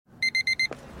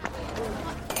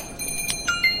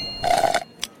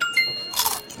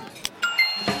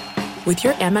With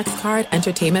your Amex card,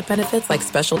 entertainment benefits like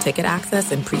special ticket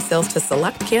access and pre-sales to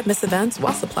select can't-miss events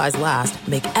while supplies last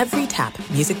make every tap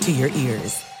music to your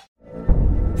ears.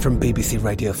 From BBC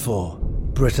Radio 4,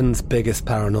 Britain's biggest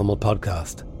paranormal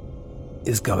podcast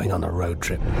is going on a road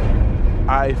trip.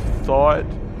 I thought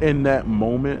in that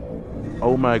moment,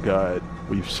 oh my God,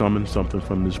 we've summoned something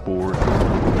from this board.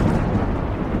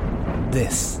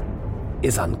 This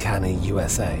is Uncanny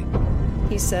USA.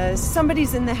 He says,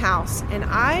 somebody's in the house, and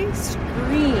I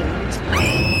screamed.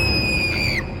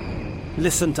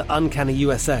 Listen to Uncanny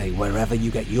USA wherever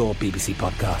you get your BBC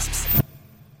podcasts,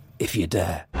 if you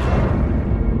dare.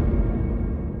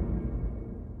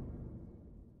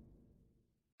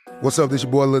 What's up, this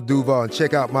your boy Lil Duval, and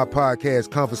check out my podcast,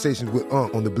 Conversations with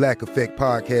Unc, on the Black Effect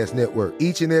Podcast Network.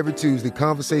 Each and every Tuesday,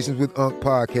 Conversations with Unc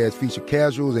podcast feature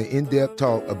casuals and in-depth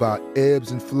talk about ebbs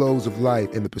and flows of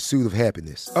life and the pursuit of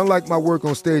happiness. Unlike my work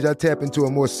on stage, I tap into a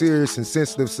more serious and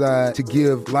sensitive side to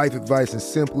give life advice and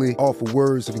simply offer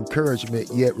words of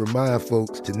encouragement, yet remind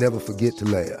folks to never forget to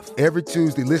laugh. Every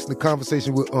Tuesday, listen to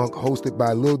Conversation with Unc, hosted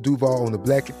by Lil Duval on the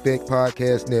Black Effect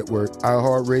Podcast Network,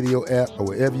 iHeartRadio app, or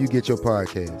wherever you get your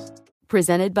podcasts.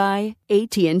 Presented by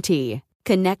AT&T.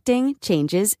 Connecting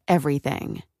changes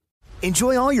everything.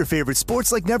 Enjoy all your favorite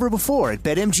sports like never before at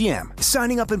BetMGM.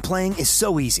 Signing up and playing is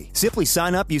so easy. Simply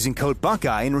sign up using code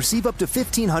Buckeye and receive up to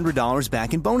 $1,500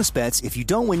 back in bonus bets if you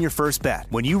don't win your first bet.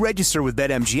 When you register with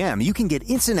BetMGM, you can get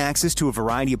instant access to a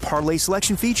variety of parlay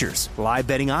selection features, live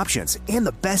betting options, and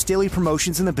the best daily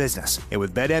promotions in the business. And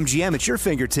with BetMGM at your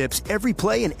fingertips, every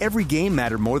play and every game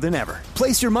matter more than ever.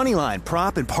 Place your moneyline,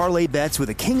 prop, and parlay bets with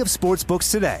the king of sportsbooks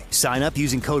today. Sign up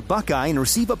using code Buckeye and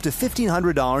receive up to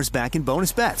 $1,500 back in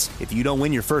bonus bets if you don't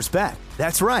win your first bet.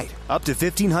 That's right, up to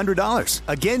 $1,500.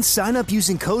 Again, sign up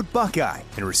using code Buckeye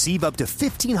and receive up to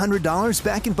 $1,500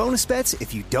 back in bonus bets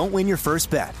if you don't win your first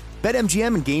bet.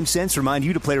 BetMGM and GameSense remind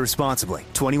you to play responsibly.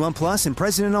 21 plus and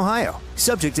present in Ohio.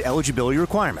 Subject to eligibility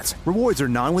requirements. Rewards are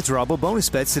non-withdrawable bonus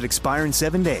bets that expire in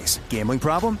 7 days. Gambling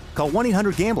problem? Call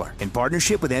 1-800-GAMBLER in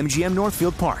partnership with MGM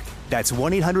Northfield Park. That's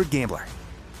 1-800-GAMBLER.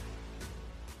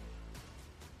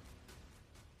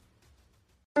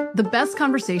 The best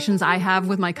conversations I have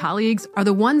with my colleagues are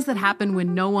the ones that happen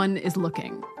when no one is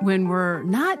looking, when we're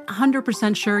not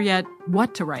 100% sure yet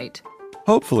what to write.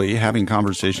 Hopefully, having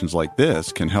conversations like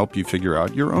this can help you figure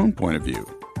out your own point of view.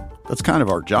 That's kind of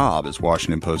our job as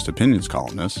Washington Post opinions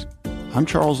columnists. I'm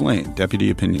Charles Lane, Deputy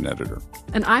Opinion Editor.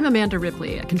 And I'm Amanda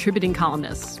Ripley, a contributing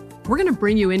columnist. We're going to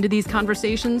bring you into these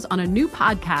conversations on a new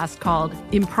podcast called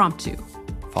Impromptu.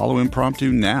 Follow Impromptu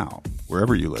now,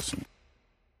 wherever you listen.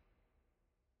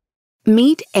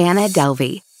 Meet Anna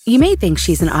Delvey. You may think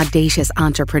she's an audacious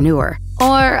entrepreneur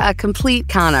or a complete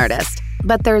con artist,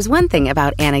 but there's one thing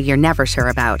about Anna you're never sure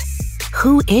about.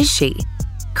 Who is she?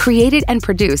 Created and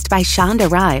produced by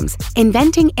Shonda Rhimes,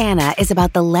 Inventing Anna is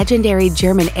about the legendary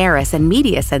German heiress and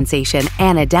media sensation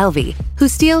Anna Delvey, who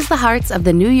steals the hearts of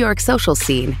the New York social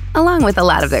scene, along with a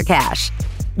lot of their cash.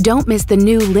 Don't miss the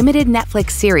new limited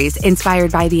Netflix series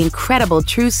inspired by the incredible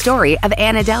true story of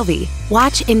Anna Delvey.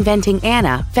 Watch Inventing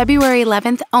Anna, February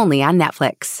 11th, only on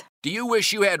Netflix. Do you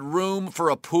wish you had room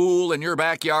for a pool in your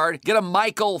backyard? Get a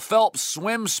Michael Phelps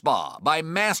Swim Spa by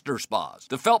Master Spas.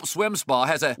 The Phelps Swim Spa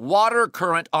has a water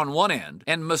current on one end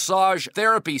and massage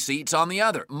therapy seats on the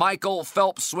other. Michael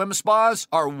Phelps Swim Spas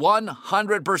are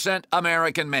 100%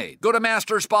 American made. Go to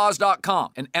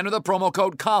masterspas.com and enter the promo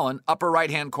code Colin, upper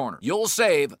right-hand corner. You'll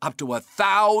save up to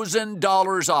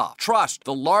 $1,000 off. Trust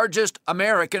the largest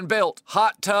American-built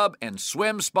hot tub and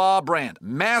swim spa brand.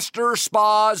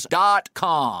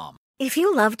 masterspas.com. If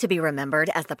you love to be remembered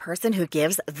as the person who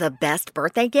gives the best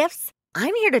birthday gifts,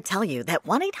 I'm here to tell you that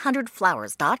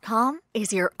 1-800-Flowers.com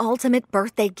is your ultimate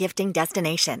birthday gifting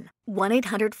destination.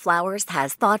 1-800-Flowers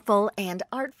has thoughtful and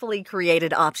artfully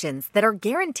created options that are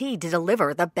guaranteed to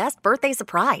deliver the best birthday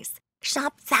surprise.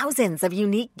 Shop thousands of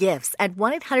unique gifts at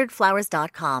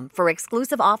 1-800-Flowers.com for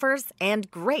exclusive offers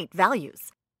and great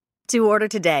values. To order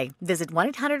today, visit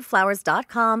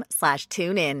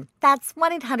 1-800-Flowers.com/tune-in. That's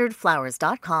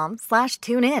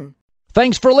 1-800-Flowers.com/tune-in.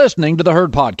 Thanks for listening to the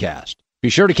Herd Podcast. Be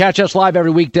sure to catch us live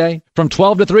every weekday from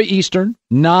 12 to 3 Eastern,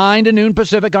 9 to noon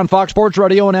Pacific on Fox Sports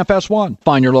Radio and FS1.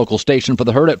 Find your local station for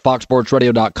the Herd at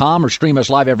foxsportsradio.com or stream us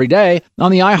live every day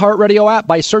on the iHeartRadio app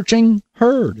by searching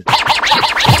Herd. Now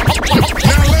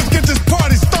let's get this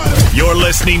party started. You're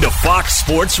listening to Fox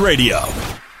Sports Radio.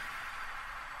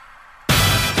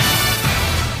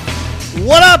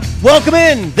 What up? Welcome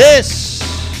in. This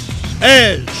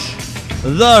is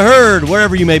The Herd,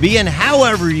 wherever you may be and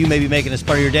however you may be making this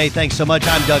part of your day. Thanks so much.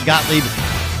 I'm Doug Gottlieb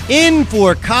in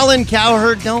for Colin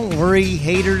Cowherd. Don't worry,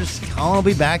 haters. I'll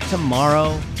be back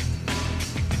tomorrow.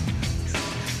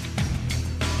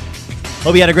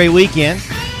 Hope you had a great weekend.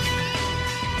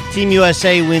 Team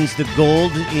USA wins the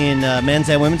gold in men's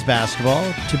and women's basketball,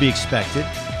 to be expected.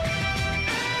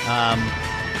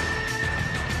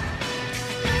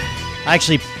 I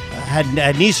actually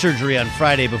had knee surgery on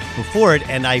Friday before it,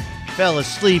 and I fell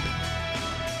asleep.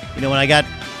 You know, when I got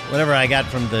whatever I got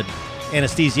from the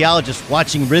anesthesiologist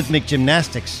watching rhythmic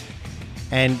gymnastics.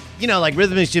 And, you know, like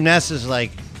rhythmic gymnastics is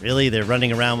like, really? They're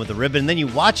running around with a ribbon. And then you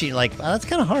watch it, you're like, oh, that's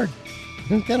kind of hard.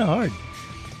 It's kind of hard.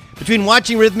 Between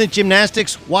watching rhythmic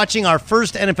gymnastics, watching our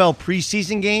first NFL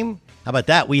preseason game, how about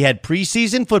that? We had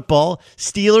preseason football.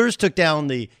 Steelers took down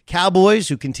the Cowboys,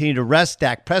 who continue to rest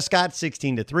Dak Prescott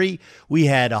 16-3. We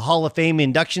had a Hall of Fame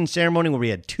induction ceremony where we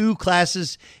had 2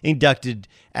 classes inducted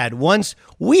at once.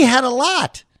 We had a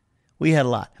lot.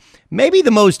 Maybe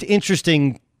the most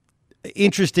interesting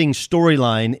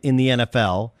storyline in the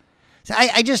NFL.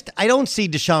 I don't see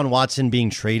Deshaun Watson being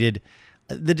traded.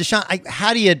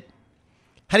 How do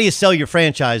you sell your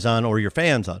franchise on, or your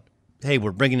fans on? Hey,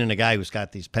 we're bringing in a guy who's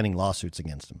got these pending lawsuits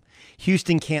against him.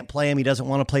 Houston can't play him. He doesn't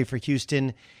want to play for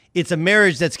Houston. It's a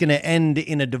marriage that's going to end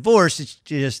in a divorce. It's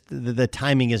just the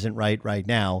timing isn't right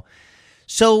now.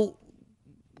 So,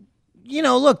 you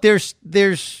know, look, there's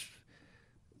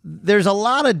a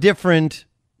lot of different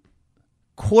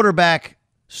quarterback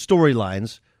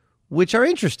storylines which are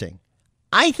interesting.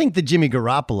 I think the Jimmy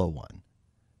Garoppolo one,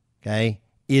 okay,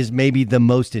 is maybe the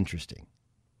most interesting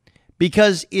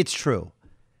because it's true.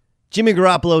 Jimmy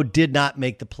Garoppolo did not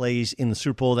make the plays in the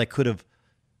Super Bowl that could have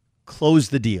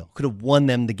closed the deal, could have won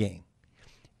them the game.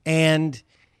 And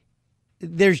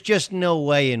there's just no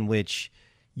way in which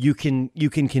you can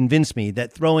convince me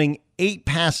that throwing 8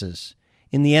 passes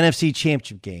in the NFC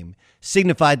Championship game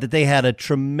signified that they had a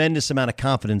tremendous amount of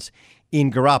confidence in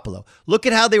Garoppolo. Look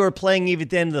at how they were playing even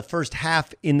at the end of the first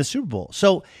half in the Super Bowl.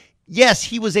 So, yes,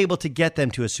 he was able to get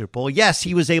them to a Super Bowl. Yes,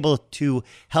 he was able to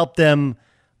help them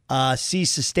see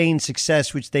sustained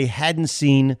success, which they hadn't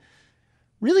seen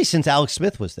really since Alex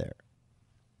Smith was there.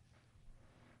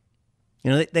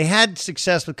 You know, they had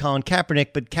success with Colin Kaepernick,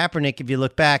 but Kaepernick, if you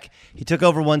look back, he took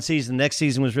over one season. The next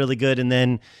season was really good, and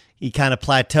then he kind of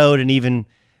plateaued and even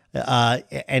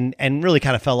and really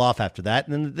kind of fell off after that.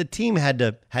 And then the team had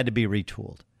to be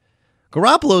retooled.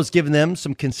 Garoppolo's given them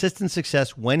some consistent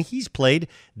success when he's played.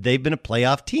 They've been a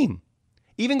playoff team.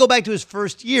 Even go back to his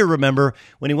first year, remember,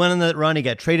 when he went on that run, he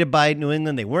got traded by New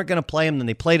England. They weren't going to play him. Then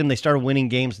they played him. They started winning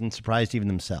games and surprised even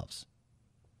themselves.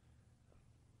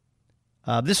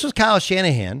 This was Kyle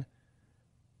Shanahan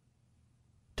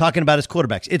talking about his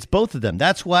quarterbacks. It's both of them.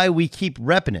 That's why we keep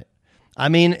repping it. I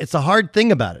mean, it's a hard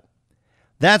thing about it.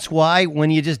 That's why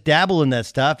when you just dabble in that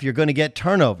stuff, you're going to get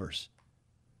turnovers.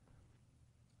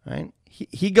 Right?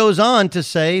 He goes on to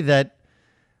say that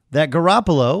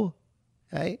Garoppolo,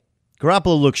 right?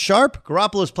 Garoppolo looks sharp.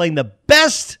 Garoppolo's playing the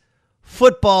best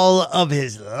football of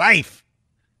his life.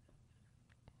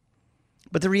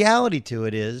 But the reality to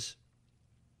it is,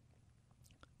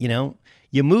 you know,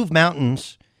 you move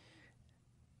mountains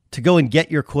to go and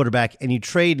get your quarterback, and you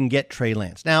trade and get Trey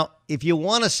Lance. Now, if you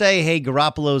want to say, hey,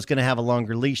 Garoppolo's going to have a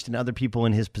longer leash than other people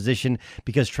in his position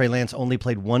because Trey Lance only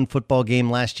played 1 football game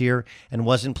last year and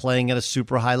wasn't playing at a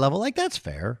super high level, like, that's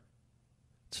fair.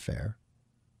 It's fair.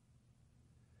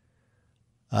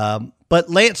 But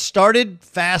Lance started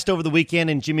fast over the weekend,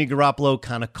 and Jimmy Garoppolo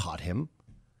kind of caught him.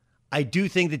 I do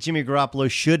think that Jimmy Garoppolo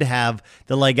should have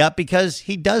the leg up because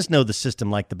he does know the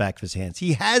system like the back of his hands.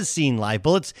 He has seen live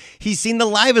bullets. He's seen the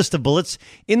livest of bullets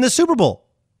in the Super Bowl.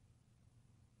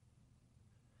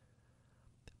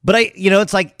 But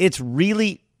it's like, it's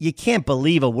really, you can't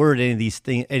believe a word any of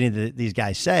these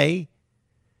guys say.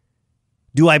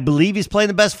 Do I believe he's playing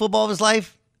the best football of his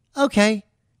life? Okay,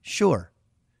 sure.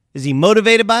 Is he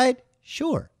motivated by it?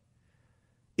 Sure.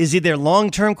 Is he their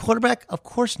long-term quarterback? Of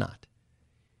course not.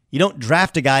 You don't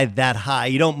draft a guy that high.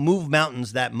 You don't move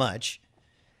mountains that much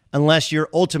unless you're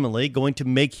ultimately going to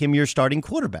make him your starting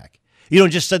quarterback. You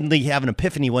don't just suddenly have an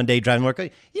epiphany one day driving work.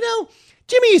 You know,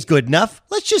 Jimmy is good enough.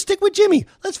 Let's just stick with Jimmy.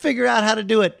 Let's figure out how to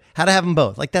do it, how to have them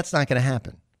both. Like, that's not going to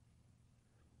happen.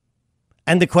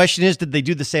 And the question is, did they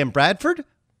do the Sam Bradford?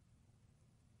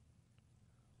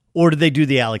 Or did they do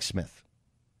the Alex Smith?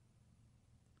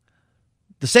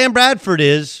 The Sam Bradford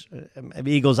is,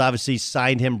 the Eagles obviously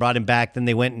signed him, brought him back. Then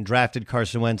they went and drafted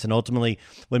Carson Wentz. And ultimately,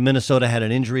 when Minnesota had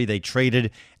an injury, they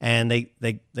traded and they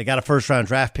got a first-round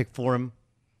draft pick for him.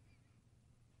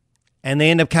 And they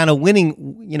end up kind of winning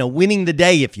the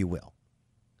day, if you will.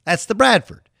 That's the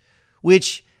Bradford,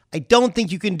 which I don't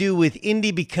think you can do with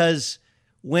Indy because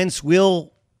Wentz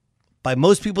will, by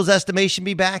most people's estimation,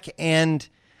 be back. And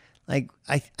like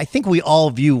I think we all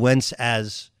view Wentz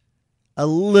as a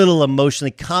little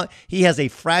emotionally. He has a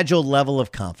fragile level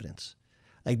of confidence.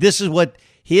 Like this is what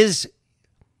his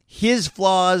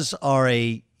flaws are.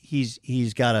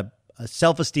 He's got a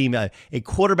self-esteem, a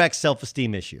quarterback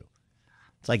self-esteem issue.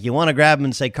 It's like you want to grab him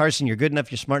and say, Carson, you're good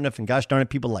enough, you're smart enough, and gosh darn it,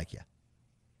 people like you.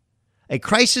 A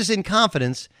crisis in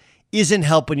confidence isn't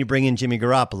help when you bring in Jimmy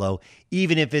Garoppolo,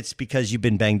 even if it's because you've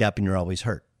been banged up and you're always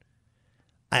hurt.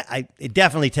 It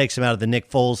definitely takes him out of the Nick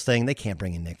Foles thing. They can't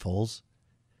bring in Nick Foles.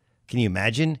 Can you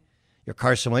imagine? You're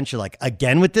Carson Wentz. You're like,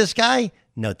 again with this guy?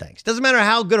 No thanks. Doesn't matter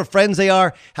how good of friends they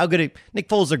are. Nick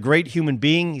Foles is a great human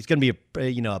being. He's going to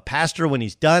be a pastor when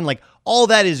he's done. Like all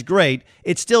that is great.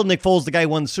 It's still Nick Foles, the guy who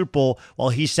won the Super Bowl, while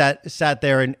he sat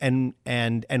there and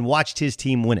watched his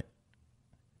team win it.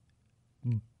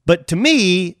 But to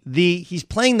me, he's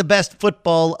playing the best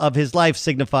football of his life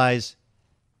signifies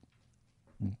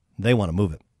they want to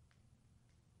move him.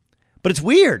 But it's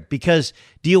weird because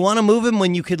do you want to move him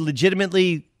when you could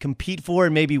legitimately compete for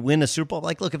and maybe win a Super Bowl?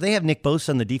 Like, look, if they have Nick Bosa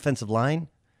on the defensive line,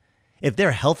 if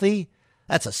they're healthy,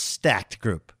 that's a stacked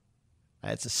group.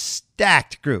 That's a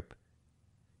stacked group.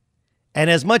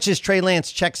 And as much as Trey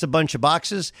Lance checks a bunch of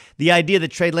boxes, the idea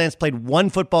that Trey Lance played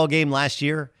one football game last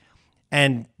year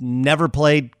and never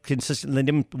played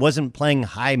consistently, wasn't playing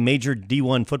high major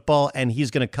D1 football, and he's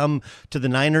going to come to the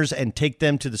Niners and take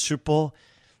them to the Super Bowl,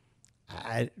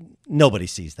 nobody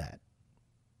sees that.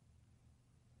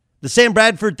 The Sam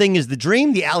Bradford thing is the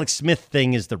dream. The Alex Smith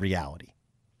thing is the reality,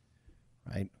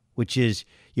 right? Which is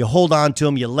you hold on to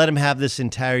him. You let him have this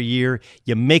entire year.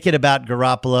 You make it about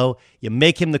Garoppolo. You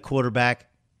make him the quarterback.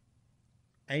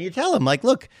 And you tell him, like,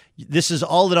 look, this is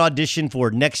all an audition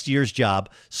for next year's job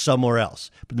somewhere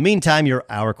else. But in the meantime, you're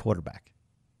our quarterback.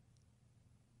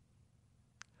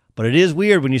 But it is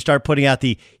weird when you start putting out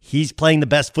he's playing the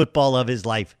best football of his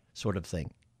life sort of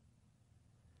thing.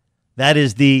 That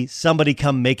is the somebody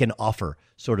come make an offer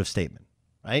sort of statement,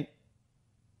 right?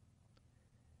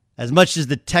 As much as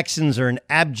the Texans are an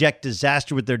abject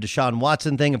disaster with their Deshaun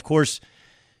Watson thing, of course,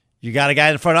 you got a guy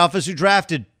in the front office who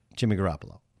drafted Jimmy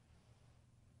Garoppolo.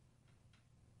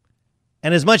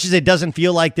 And as much as it doesn't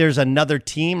feel like there's another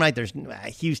team, right? There's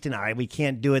Houston, all right, we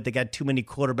can't do it. They got too many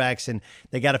quarterbacks and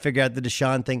they got to figure out the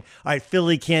Deshaun thing. All right,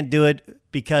 Philly can't do it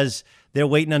because they're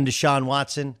waiting on Deshaun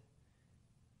Watson.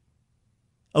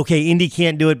 Okay, Indy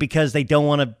can't do it because they don't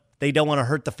want to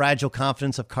hurt the fragile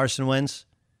confidence of Carson Wentz.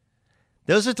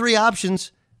 Those are three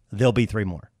options. There'll be three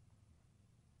more.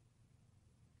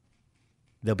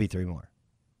 There'll be three more.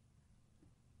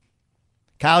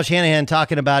 Kyle Shanahan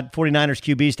talking about 49ers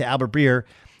QBs to Albert Breer.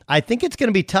 I think it's going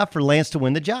to be tough for Lance to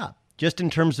win the job, just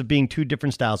in terms of being two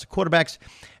different styles of quarterbacks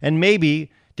and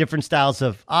maybe different styles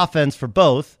of offense for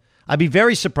both. I'd be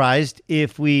very surprised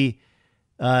if we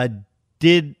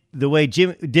did the way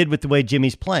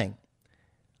Jimmy's playing.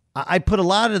 I'd put a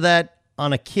lot of that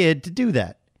on a kid to do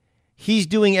that. He's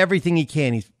doing everything he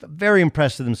can. He's very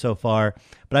impressed with him so far,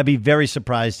 but I'd be very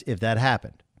surprised if that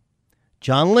happened.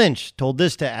 John Lynch told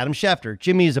this to Adam Schefter.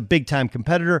 Jimmy is a big-time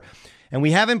competitor, and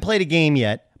we haven't played a game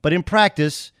yet, but in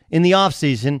practice, in the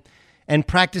offseason, and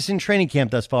practice in training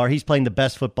camp thus far, he's playing the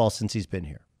best football since he's been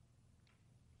here.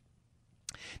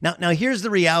 Now here's the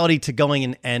reality to going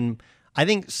in, and I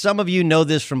think some of you know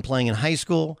this from playing in high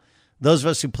school. Those of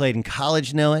us who played in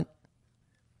college know it.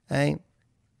 Okay?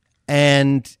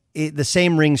 And the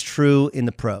same rings true in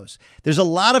the pros. There's a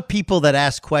lot of people that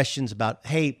ask questions about,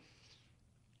 hey,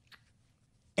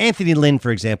 Anthony Lynn,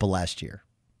 for example, last year.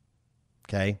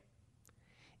 Okay?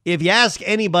 If you ask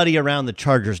anybody around the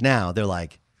Chargers now, they're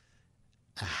like,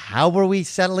 how were we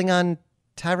settling on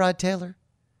Tyrod Taylor?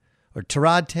 Or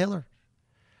Tyrod Taylor?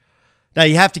 Now,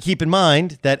 you have to keep in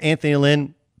mind that Anthony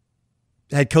Lynn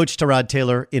had coached Tyrod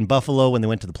Taylor in Buffalo when they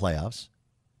went to the playoffs.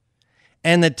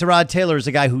 And that Tyrod Taylor is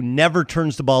a guy who never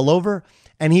turns the ball over,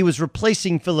 and he was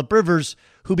replacing Phillip Rivers,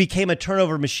 who became a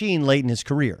turnover machine late in his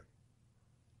career.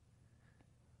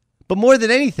 But more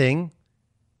than anything,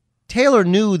 Taylor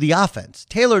knew the offense.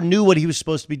 Taylor knew what he was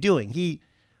supposed to be doing.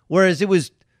 Whereas it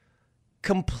was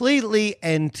completely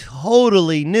and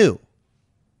totally new.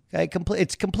 Okay?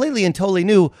 It's completely and totally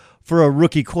new for a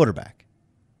rookie quarterback.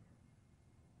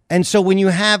 And so when you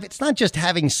it's not just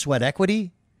having sweat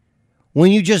equity.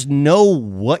 When you just know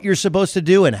what you're supposed to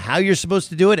do and how you're supposed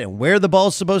to do it and where the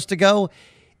ball's supposed to go,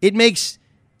 it makes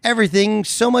everything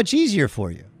so much easier for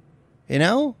you. You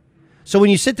know? So when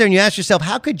you sit there and you ask yourself,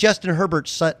 how could Justin Herbert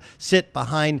sit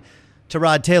behind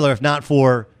Tyrod Taylor if not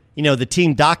for, the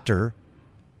team doctor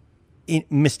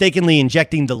mistakenly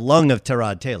injecting the lung of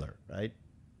Tyrod Taylor, right?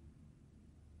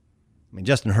 I mean,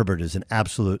 Justin Herbert is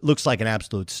looks like an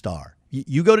absolute star.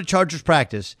 You go to Chargers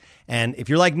practice, and if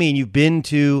you're like me and you've been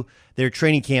to their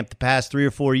training camp the past 3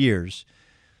 or 4 years,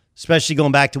 especially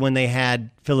going back to when they had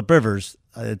Phillip Rivers,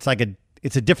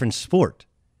 it's a different sport.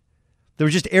 There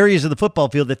were just areas of the football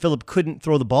field that Phillip couldn't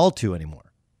throw the ball to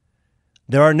anymore.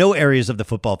 There are no areas of the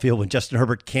football field when Justin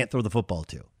Herbert can't throw the football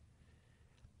to.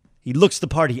 He looks the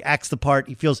part. He acts the part.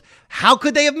 He feels, how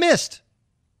could they have missed?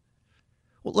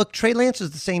 Well, look, Trey Lance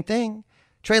is the same thing.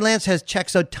 Trey Lance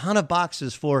checks a ton of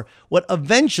boxes for what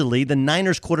eventually the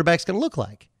Niners quarterback's going to look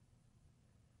like.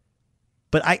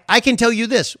 But I can tell you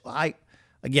this.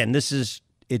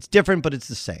 It's different, but it's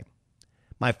the same.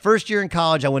 My first year in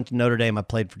college, I went to Notre Dame. I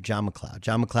played for John McLeod.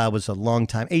 John McLeod was a long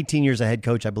time, 18 years a head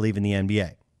coach, I believe, in the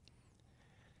NBA.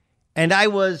 And I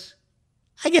was,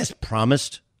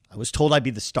 promised. I was told I'd be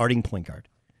the starting point guard.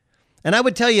 And I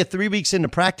would tell you 3 weeks into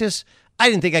practice, I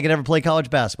didn't think I could ever play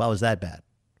college basketball. It was that bad.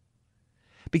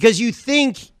 Because you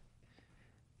think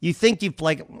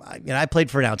I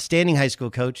played for an outstanding high school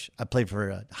coach. I played for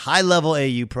a high-level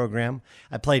AU program.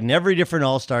 I played in every different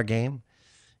all-star game.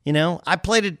 I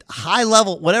played at high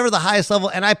level, whatever the highest level,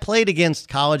 and I played against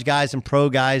college guys and pro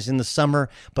guys in the summer.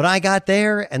 But I got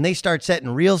there, and they start setting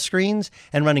real screens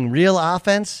and running real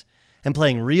offense and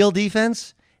playing real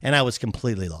defense, and I was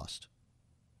completely lost.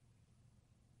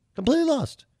 Completely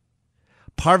lost.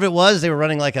 Part of it was they were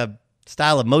running like a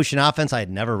style of motion offense I had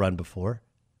never run before.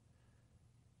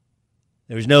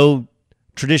 There was no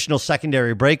traditional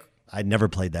secondary break. I'd never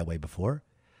played that way before.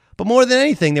 But more than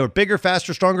anything, they were bigger,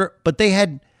 faster, stronger, but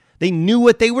they knew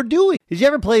what they were doing. Did you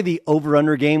ever play the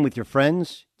over-under game with your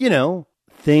friends?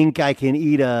 Think I can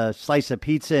eat a slice of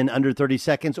pizza in under 30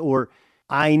 seconds, or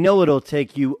I know it'll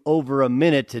take you over a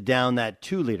minute to down that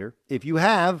 2-liter. If you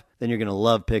have, then you're going to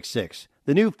love Pick 6,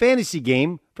 the new fantasy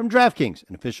game from DraftKings,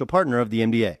 an official partner of the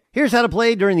NBA. Here's how to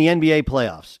play during the NBA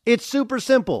playoffs. It's super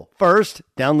simple. First,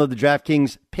 download the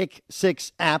DraftKings Pick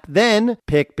 6 app, then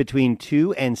pick between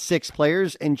 2 and 6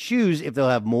 players and choose if they'll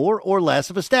have more or less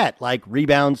of a stat, like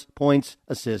rebounds, points,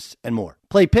 assists, and more.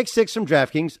 Play Pick 6 from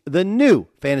DraftKings, the new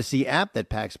fantasy app that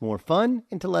packs more fun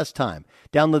into less time.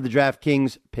 Download the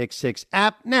DraftKings Pick 6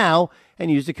 app now and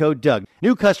use the code Doug.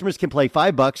 New customers can play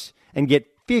 $5 and get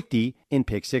 50 in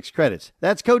Pick 6 credits.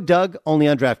 That's code Doug, only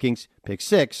on DraftKings. Pick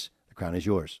 6, the crown is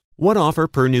yours. One offer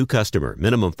per new customer.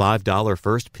 Minimum $5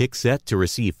 first pick set to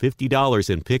receive $50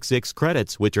 in Pick 6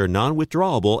 credits, which are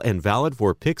non-withdrawable and valid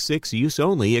for Pick 6 use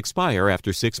only. Expire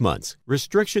after 6 months.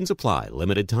 Restrictions apply.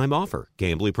 Limited time offer.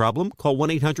 Gambling problem? Call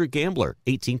 1-800-GAMBLER.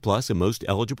 18 plus in most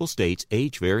eligible states.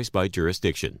 Age varies by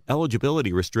jurisdiction.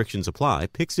 Eligibility restrictions apply.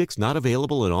 Pick 6 not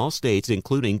available in all states,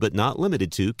 including but not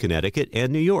limited to Connecticut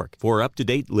and New York. For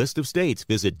up-to-date list of states,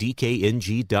 visit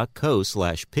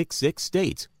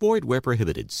dkng.co/pick6states. Void where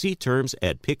prohibited. See terms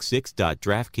at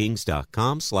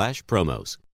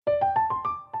pick6.draftkings.com/promos.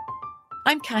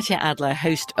 I'm Katya Adler,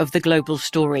 host of The Global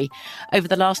Story. Over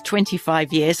the last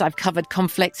 25 years, I've covered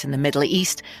conflicts in the Middle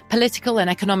East, political and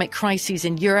economic crises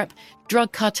in Europe,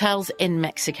 drug cartels in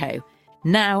Mexico.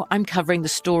 Now I'm covering the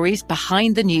stories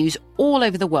behind the news all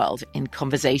over the world in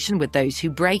conversation with those who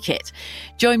break it.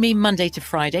 Join me Monday to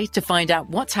Friday to find out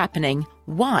what's happening,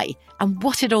 why, and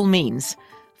what it all means.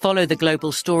 Follow The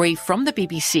Global Story from the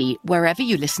BBC wherever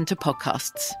you listen to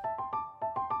podcasts.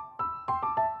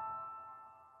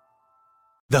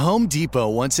 The Home Depot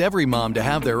wants every mom to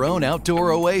have their own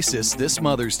outdoor oasis this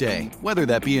Mother's Day, whether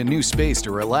that be a new space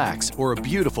to relax or a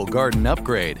beautiful garden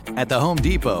upgrade. At the Home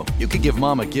Depot, you could give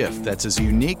mom a gift that's as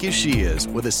unique as she is,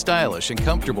 with a stylish and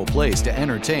comfortable place to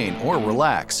entertain or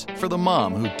relax for the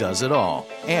mom who does it all.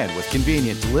 And with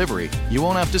convenient delivery, you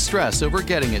won't have to stress over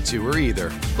getting it to her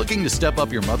either. Looking to step up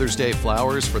your Mother's Day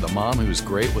flowers for the mom who's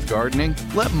great with gardening?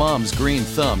 Let Mom's green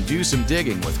thumb do some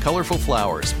digging with colorful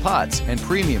flowers, pots, and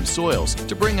premium soils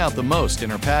to bring out the most in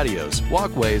her patios,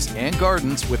 walkways, and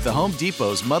gardens with the Home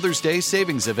Depot's Mother's Day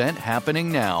Savings Event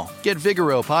happening now. Get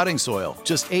Vigoro potting soil,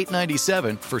 just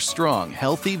 $8.97 for strong,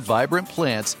 healthy, vibrant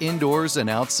plants indoors and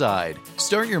outside.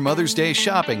 Start your Mother's Day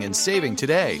shopping and saving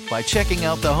today by checking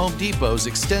out the Home Depot's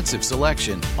extensive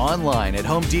selection online at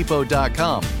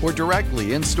HomeDepot.com or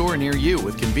directly in store near you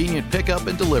with convenient pickup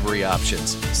and delivery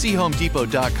options. See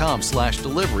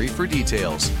HomeDepot.com/delivery for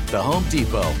details. The Home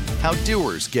Depot, how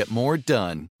doers get more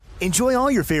done. Enjoy all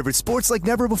your favorite sports like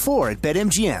never before at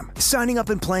BetMGM. Signing up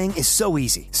and playing is so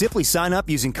easy. Simply sign up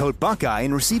using code Buckeye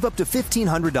and receive up to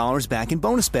 $1,500 back in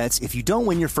bonus bets if you don't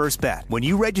win your first bet. When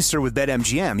you register with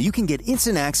BetMGM, you can get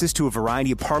instant access to a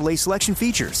variety of parlay selection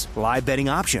features, live betting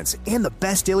options, and the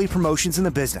best daily promotions in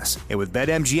the business. And with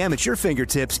BetMGM at your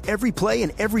fingertips, every play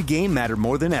and every game matter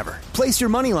more than ever. Place your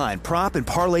moneyline, prop, and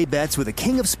parlay bets with the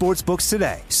king of sportsbooks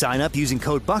today. Sign up using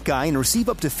code Buckeye and receive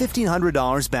up to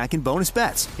 $1,500 back in bonus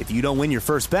bets if you don't win your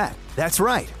first bet. That's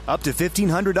right, up to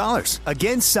 $1,500.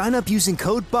 Again, sign up using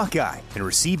code Buckeye and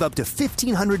receive up to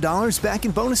 $1,500 back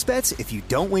in bonus bets if you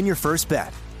don't win your first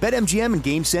bet. BetMGM and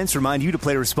GameSense remind you to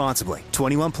play responsibly.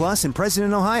 21 plus and present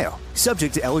in Ohio.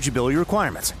 Subject to eligibility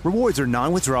requirements. Rewards are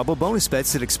non-withdrawable bonus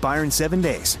bets that expire in 7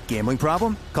 days. Gambling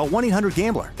problem? Call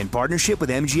 1-800-GAMBLER in partnership with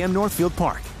MGM Northfield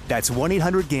Park. That's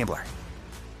 1-800-GAMBLER.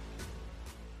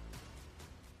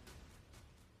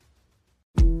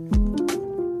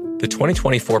 The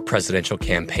 2024 presidential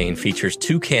campaign features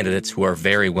two candidates who are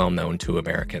very well known to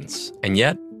Americans. And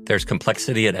yet, there's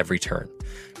complexity at every turn.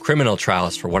 Criminal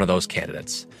trials for one of those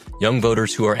candidates. Young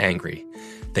voters who are angry.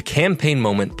 The Campaign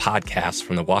Moment podcast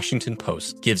from the Washington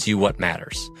Post gives you what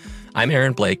matters. I'm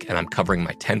Aaron Blake, and I'm covering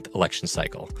my 10th election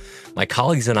cycle. My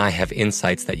colleagues and I have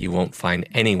insights that you won't find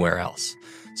anywhere else.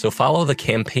 So follow the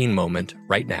Campaign Moment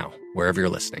right now, wherever you're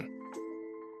listening.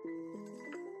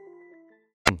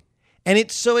 And it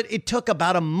took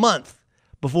about a month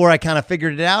before I kind of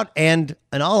figured it out. And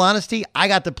in all honesty, I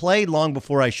got to play long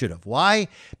before I should have. Why?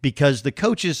 Because the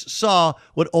coaches saw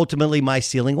what ultimately my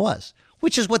ceiling was,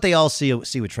 which is what they all see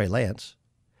with Trey Lance.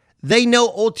 They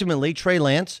know ultimately Trey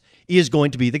Lance is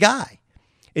going to be the guy.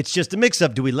 It's just a mix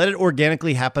of, do we let it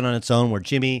organically happen on its own where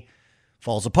Jimmy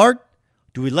falls apart?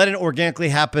 Do we let it organically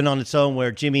happen on its own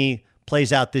where Jimmy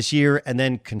plays out this year and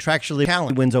then contractually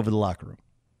talent wins over the locker room?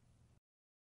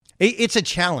 It's a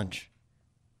challenge.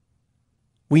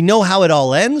 We know how it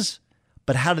all ends,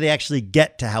 but how do they actually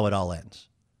get to how it all ends?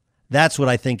 That's what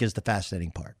I think is the fascinating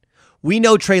part. We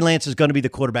know Trey Lance is going to be the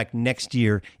quarterback next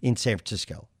year in San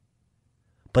Francisco.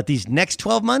 But these next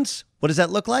 12 months, what does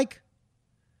that look like?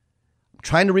 I'm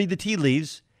trying to read the tea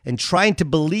leaves and trying to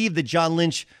believe that John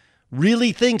Lynch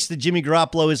really thinks that Jimmy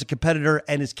Garoppolo is a competitor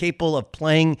and is capable of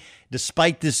playing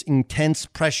despite this intense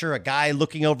pressure, a guy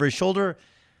looking over his shoulder.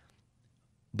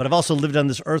 But I've also lived on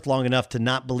this earth long enough to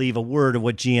not believe a word of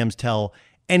what GMs tell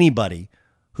anybody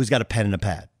who's got a pen and a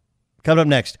pad. Coming up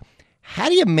next, how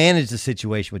do you manage the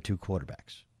situation with two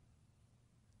quarterbacks?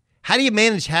 How do you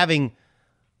manage having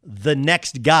the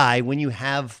next guy when you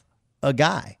have a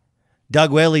guy?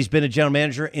 Doug Whaley's been a general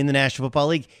manager in the National Football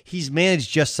League. He's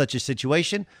managed just such a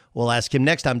situation. We'll ask him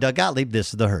next. I'm Doug Gottlieb.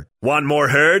 This is The Herd. Want more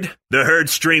Herd? The Herd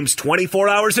streams 24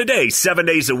 hours a day, 7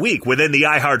 days a week within the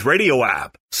iHeartRadio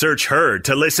app. Search Herd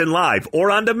to listen live or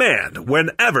on demand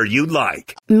whenever you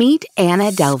like. Meet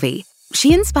Anna Delvey.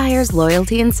 She inspires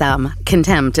loyalty in some,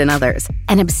 contempt in others,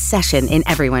 an obsession in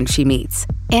everyone she meets.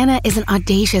 Anna is an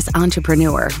audacious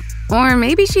entrepreneur. Or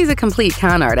maybe she's a complete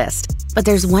con artist. But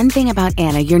there's one thing about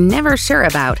Anna you're never sure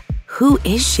about. Who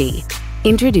is she?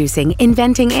 Introducing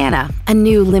Inventing Anna, a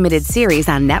new limited series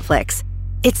on Netflix.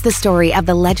 It's the story of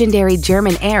the legendary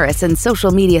German heiress and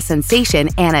social media sensation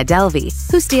Anna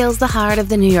Delvey, who steals the heart of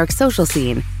the New York social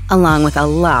scene, along with a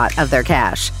lot of their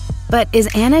cash. But is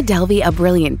Anna Delvey a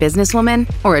brilliant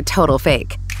businesswoman or a total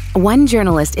fake? One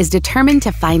journalist is determined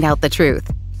to find out the truth.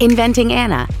 Inventing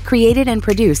Anna, created and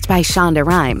produced by Shonda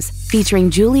Rhimes, featuring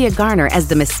Julia Garner as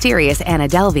the mysterious Anna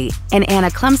Delvey and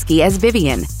Anna Klumsky as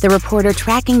Vivian, the reporter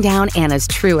tracking down Anna's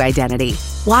true identity.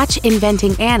 Watch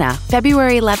Inventing Anna,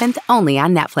 February 11th, only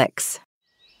on Netflix.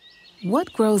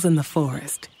 What grows in the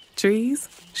forest? Trees?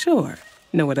 Sure.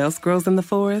 Know what else grows in the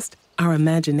forest? Our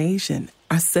imagination,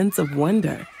 our sense of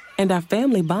wonder, and our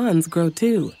family bonds grow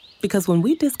too. Because when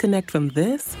we disconnect from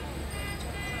this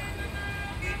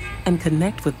and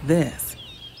connect with this,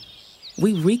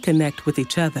 we reconnect with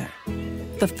each other.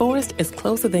 The forest is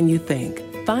closer than you think.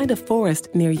 Find a forest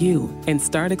near you and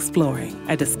start exploring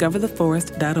at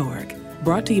discovertheforest.org.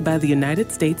 Brought to you by the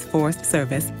United States Forest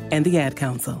Service and the Ad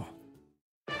Council.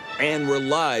 And we're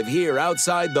live here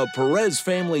outside the Perez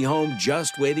family home,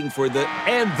 just waiting for the...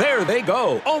 And there they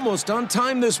go, almost on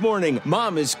time this morning.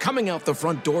 Mom is coming out the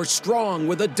front door strong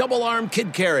with a double-arm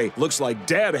kid carry. Looks like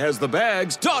Dad has the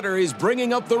bags. Daughter is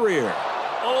bringing up the rear.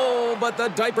 Oh, but the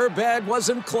diaper bag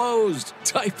wasn't closed.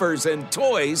 Diapers and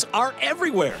toys are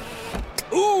everywhere.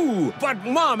 Ooh, but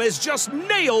Mom has just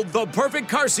nailed the perfect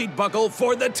car seat buckle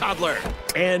for the toddler.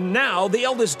 And now the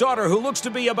eldest daughter, who looks to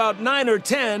be about 9 or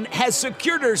 10, has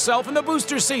secured herself in the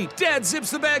booster seat. Dad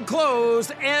zips the bag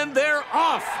closed, and they're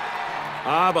off.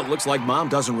 But looks like Mom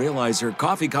doesn't realize her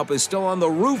coffee cup is still on the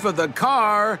roof of the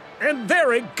car. And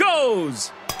there it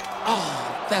goes!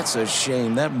 Oh, that's a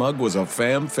shame. That mug was a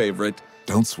fam favorite.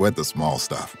 Don't sweat the small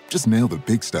stuff. Just nail the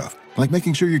big stuff. Like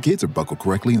making sure your kids are buckled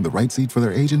correctly in the right seat for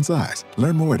their age and size.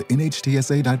 Learn more at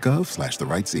nhtsa.gov/the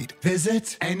right seat.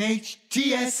 Visit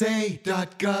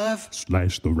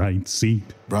nhtsa.gov/the right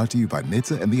seat. Brought to you by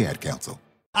NHTSA and the Ad Council.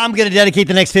 I'm going to dedicate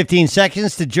the next 15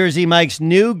 seconds to Jersey Mike's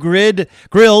new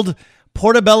grilled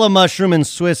portobello mushroom and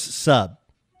Swiss sub.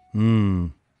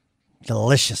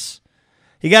 Delicious.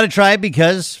 You got to try it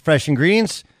because fresh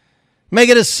ingredients make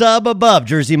it a sub above.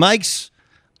 Jersey Mike's,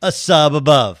 a sub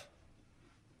above.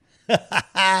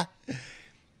 I'm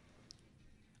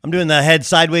doing the head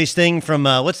sideways thing from,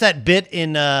 what's that bit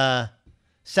in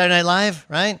Saturday Night Live,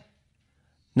 right?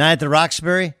 Night at the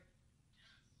Roxbury.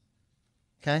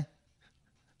 Okay.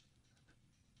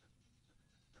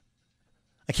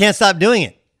 I can't stop doing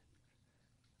it.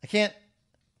 I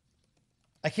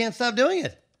can't stop doing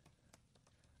it.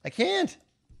 I can't.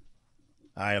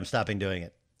 All right, I'm stopping doing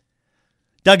it.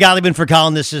 Doug Gottlieb for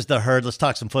Colin. This is The Herd. Let's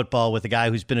talk some football with a guy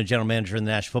who's been a general manager in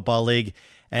the National Football League.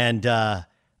 And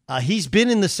he's been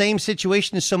in the same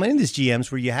situation as so many of these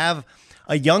GMs where you have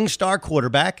a young star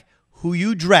quarterback who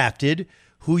you drafted,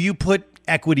 who you put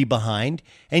equity behind,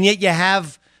 and yet you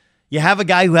have a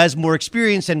guy who has more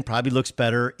experience and probably looks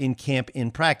better in camp,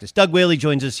 in practice. Doug Whaley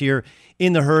joins us here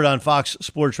in The Herd on Fox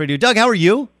Sports Radio. Doug, how are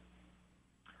you?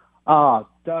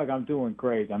 Doug, I'm doing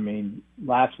great. I mean,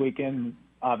 last week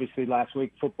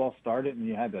football started and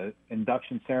you had the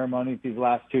induction ceremonies these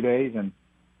last 2 days, and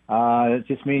it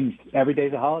just means every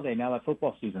day's a holiday now that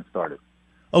football season started.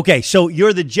 Okay, so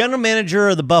you're the general manager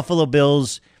of the Buffalo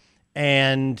Bills,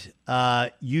 and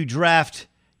you draft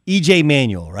E.J.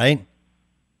 Manuel, right?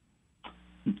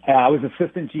 I was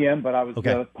assistant GM, but I was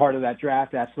part of that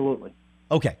draft, absolutely.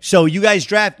 Okay, so you guys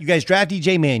draft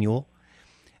E.J. Manuel.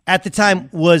 At the time,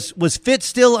 was Fitz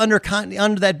still under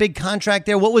that big contract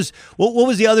there? What was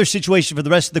the other situation for the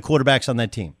rest of the quarterbacks on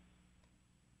that team?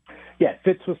 Yeah,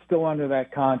 Fitz was still under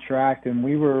that contract, and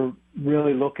we were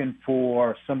really looking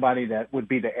for somebody that would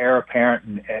be the heir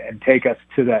apparent and take us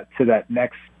to that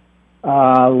next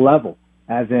level,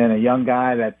 as in a young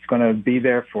guy that's going to be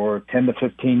there for 10 to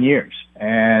 15 years.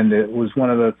 And it was one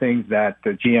of the things that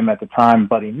the GM at the time,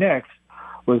 Buddy Nix,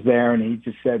 was there, and he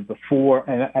just said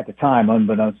and at the time,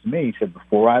 unbeknownst to me, he said,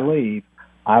 before I leave,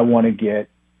 I want to get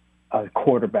a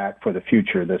quarterback for the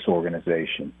future of this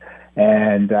organization.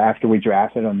 And after we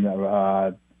drafted him,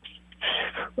 I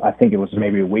think it was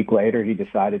maybe a week later, he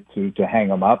decided to hang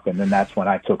him up, and then that's when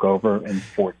I took over in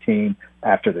 2014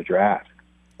 after the draft.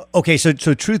 Okay, so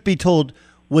truth be told,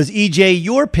 was EJ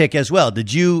your pick as well?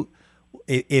 Did you,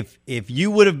 if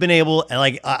you would have been able,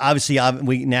 like obviously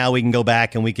we can go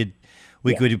back and we could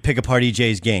pick apart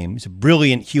EJ's game. He's a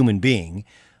brilliant human being.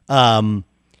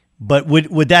 But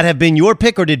would that have been your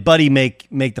pick, or did Buddy make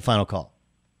the final call?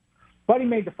 Buddy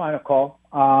made the final call.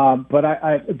 But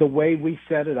I the way we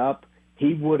set it up,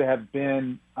 he would have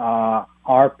been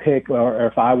our pick, or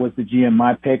if I was the GM,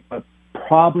 my pick, but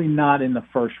probably not in the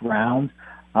first round.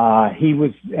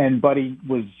 Buddy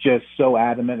was just so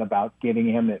adamant about getting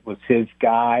him. It was his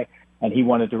guy, and he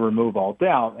wanted to remove all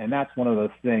doubt. And that's one of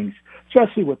those things,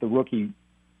 especially with the rookie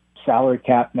salary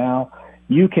cap now,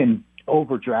 you can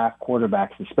overdraft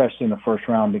quarterbacks, especially in the first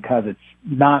round, because it's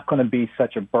not going to be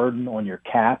such a burden on your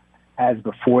cap as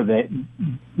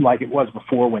like it was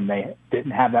before when they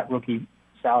didn't have that rookie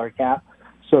salary cap.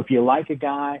 So if you like a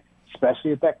guy,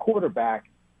 especially at that quarterback,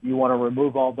 you want to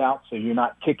remove all doubt so you're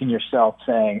not kicking yourself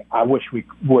saying, I wish we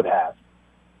would have.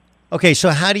 Okay, so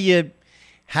how do you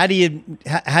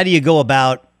go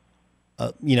about,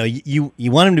 you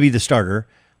want him to be the starter,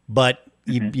 but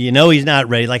you know he's not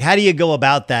ready. Like, how do you go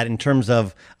about that in terms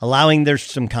of allowing there's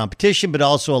some competition, but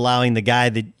also allowing the guy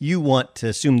that you want to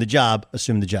assume the job?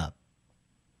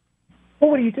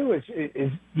 Well, what you do is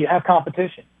you have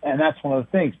competition, and that's one of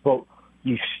the things, but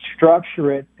you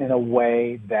structure it in a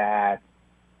way that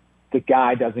the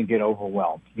guy doesn't get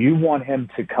overwhelmed. You want him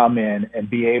to come in and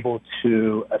be able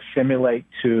to assimilate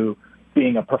to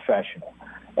being a professional.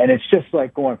 And it's just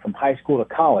like going from high school to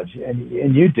college, and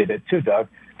you did it too, Doug.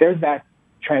 There's that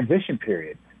transition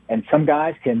period, and some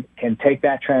guys can take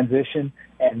that transition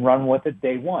and run with it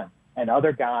day one, and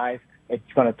other guys, it's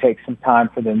going to take some time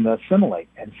for them to assimilate,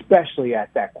 and especially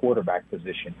at that quarterback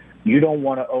position. You don't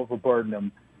want to overburden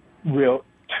them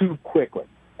too quickly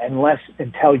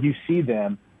until you see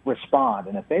them respond.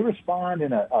 And if they respond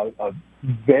in a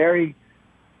very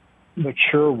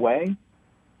mature way,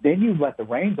 then you let the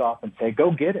reins off and say,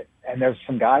 go get it. And there's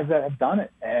some guys that have done it,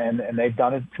 and they've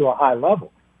done it to a high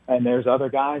level. And there's other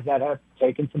guys that have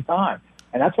taken some time.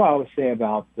 And that's what I always say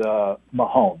about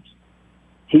Mahomes.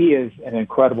 He is an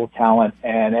incredible talent,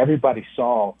 and everybody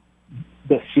saw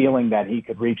the ceiling that he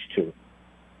could reach to.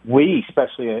 We,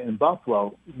 especially in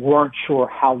Buffalo, weren't sure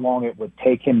how long it would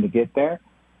take him to get there.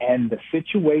 And the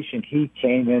situation he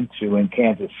came into in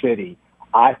Kansas City,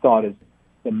 I thought is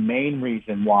the main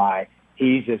reason why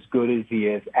he's as good as he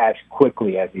is as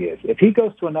quickly as he is. If he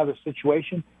goes to another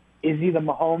situation, is he the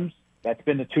Mahomes that's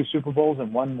been to 2 Super Bowls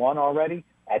and won 1 already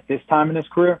at this time in his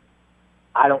career?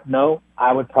 I don't know.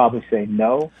 I would probably say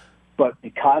no. But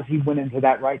because he went into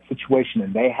that right situation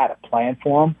and they had a plan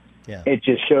for him, it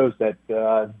just shows that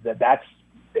that's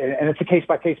 – and it's a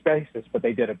case-by-case basis, but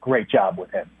they did a great job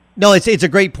with him. No, it's a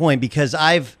great point because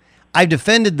I've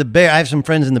defended the Bears. I have some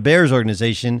friends in the Bears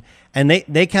organization, and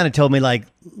they kind of told me, like,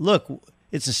 look,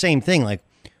 it's the same thing. Like,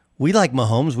 we like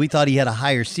Mahomes. We thought he had a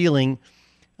higher ceiling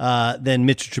than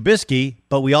Mitchell Trubisky,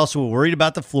 but we also were worried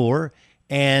about the floor.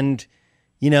 And,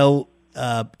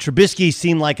 Trubisky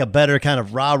seemed like a better kind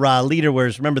of rah-rah leader,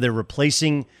 whereas, remember, they're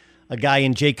replacing a guy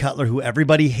in Jay Cutler who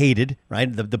everybody hated,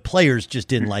 right? The players just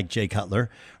didn't like Jay Cutler,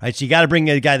 right? So you got to bring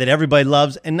a guy that everybody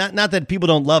loves. And not that people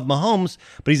don't love Mahomes,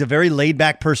 but he's a very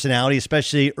laid-back personality,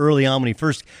 especially early on when he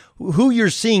first – who you're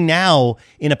seeing now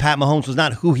in a Pat Mahomes was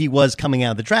not who he was coming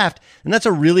out of the draft. And that's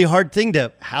a really hard thing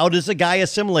to – how does a guy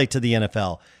assimilate to the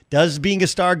NFL? Does being a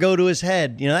star go to his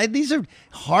head? These are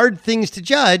hard things to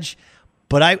judge,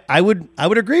 but I would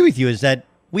agree with you is that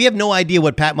we have no idea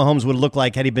what Pat Mahomes would look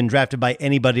like had he been drafted by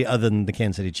anybody other than the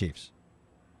Kansas City Chiefs.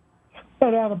 No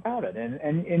doubt about it.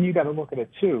 And you got to look at it,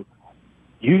 too.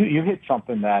 You hit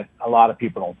something that a lot of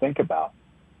people don't think about.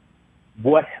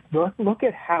 Look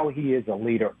at how he is a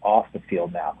leader off the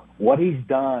field now. What he's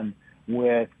done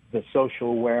with the social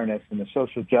awareness and the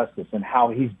social justice and how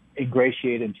he's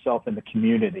ingratiated himself in the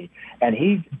community. And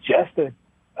he's just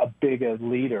a big a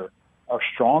leader or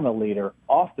strong a leader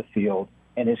off the field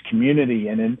in his community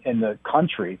and in the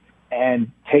country, and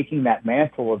taking that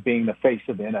mantle of being the face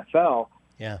of the NFL.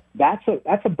 Yeah, that's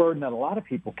a burden that a lot of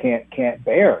people can't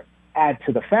bear. Add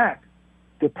to the fact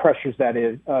the pressures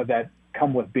that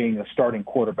come with being a starting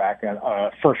quarterback and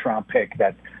a first-round pick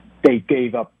that they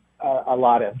gave up a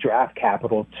lot of draft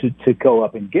capital to go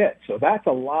up and get. So that's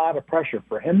a lot of pressure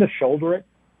for him to shoulder it,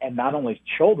 and not only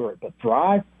shoulder it but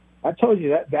thrive. I told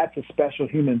you that's a special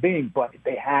human being, but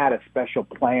they had a special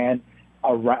plan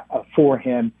for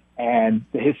him, and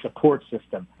his support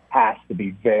system has to be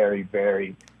very,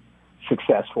 very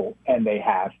successful, and they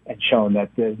have, and shown that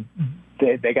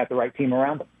they got the right team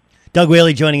around them. Doug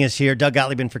Whaley joining us here. Doug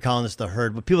Gottlieb for columnist The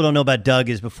Herd. What people don't know about Doug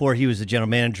is before he was the general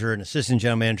manager and assistant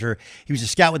general manager, he was a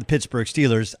scout with the Pittsburgh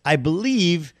Steelers. I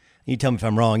believe, you tell me if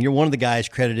I'm wrong, you're one of the guys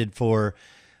credited for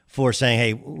saying,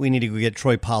 hey, we need to go get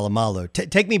Troy Polamalu.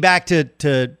 Take me back to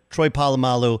Troy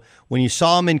Polamalu when you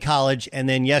saw him in college, and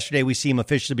then yesterday we see him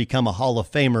officially become a Hall of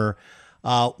Famer.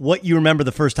 What you remember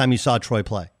the first time you saw Troy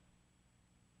play?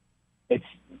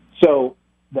 So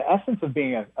the essence of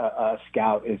being a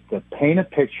scout is to paint a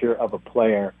picture of a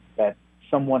player that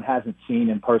someone hasn't seen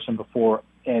in person before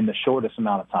in the shortest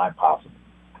amount of time possible.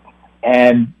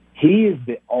 And he is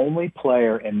the only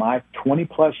player in my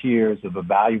 20-plus years of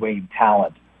evaluating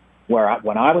talent where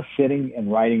when I was sitting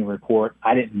and writing a report,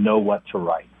 I didn't know what to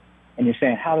write. And you're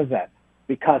saying, how does that?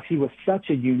 Because he was such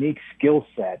a unique skill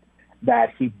set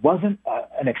that he wasn't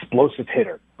an explosive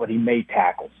hitter, but he made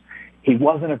tackles. He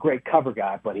wasn't a great cover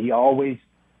guy, but he always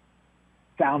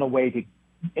found a way to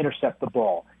intercept the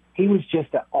ball. He was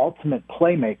just an ultimate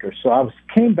playmaker. So I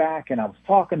came back and I was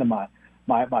talking to my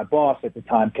boss at the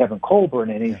time, Kevin Colburn,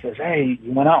 and he says, hey,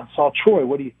 you went out and saw Troy.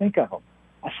 What do you think of him?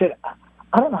 I said,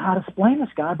 I don't know how to explain this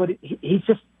guy, but he's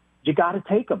just, you got to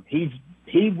take him.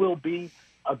 He will be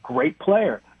a great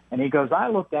player. And he goes, I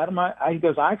looked at him. He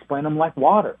goes, I explain him like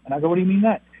water. And I go, what do you mean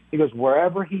that? He goes,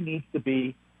 wherever he needs to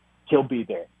be, he'll be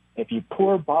there. If you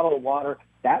pour a bottle of water,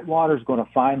 that water is going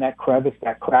to find that crevice,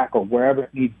 that crack, or wherever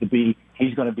it needs to be.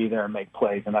 He's going to be there and make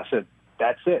plays. And I said,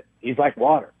 that's it. He's like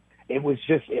water. It was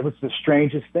the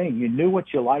strangest thing. You knew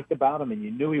what you liked about him, and you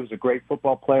knew he was a great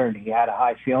football player and he had a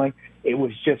high ceiling. It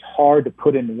was just hard to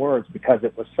put into words because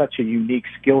it was such a unique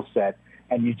skill set,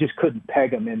 and you just couldn't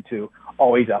peg him into,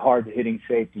 oh, he's a hard-hitting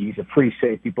safety, he's a free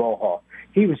safety ball hawk.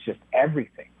 He was just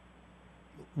everything.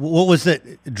 What was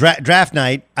the draft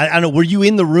night? I don't know. Were you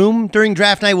in the room during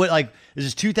draft night? This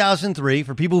is 2003.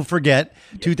 For people who forget,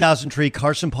 2003,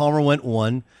 Carson Palmer went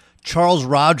 1. Charles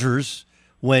Rogers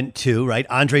went 2, right?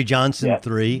 Andre Johnson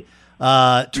 3.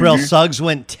 Terrell Suggs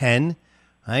went 10,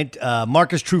 right?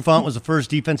 Marcus Trufant was the first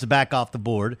defensive back off the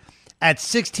board. At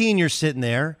 16, you're sitting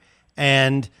there,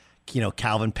 and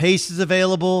Calvin Pace is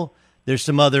available. There's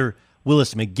some other.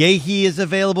 Willis McGahee is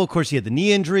available. Of course, he had the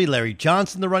knee injury. Larry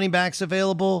Johnson, the running back's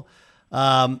available.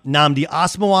 Nnamdi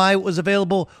Asomugha was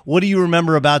available. What do you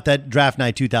remember about that draft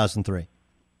night 2003?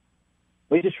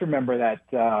 We just remember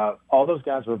that all those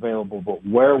guys were available, but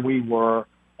where we were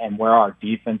and where our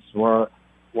defense was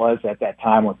at that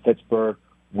time with Pittsburgh,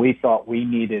 we thought we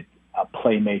needed a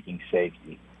playmaking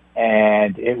safety.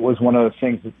 And it was one of those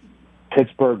things that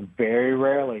Pittsburgh very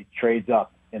rarely trades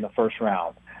up in the first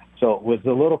round. So it was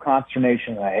a little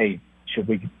consternation that, hey, should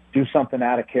we do something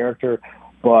out of character?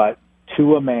 But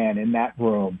to a man in that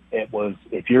room, it was,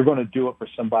 if you're going to do it for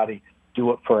somebody,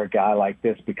 do it for a guy like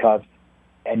this, because,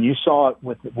 and you saw it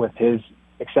with his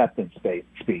acceptance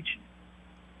speech.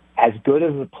 As good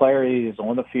as a player he is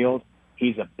on the field,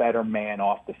 he's a better man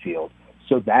off the field.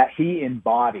 So that he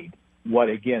embodied what,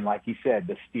 again, like you said,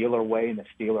 the Steeler way and the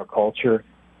Steeler culture.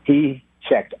 He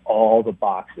checked all the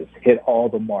boxes, hit all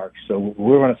the marks. So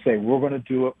we're going to say, we're going to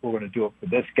do it. We're going to do it for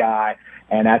this guy.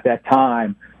 And at that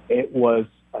time, it was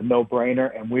a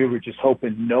no-brainer, and we were just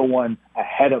hoping no one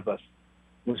ahead of us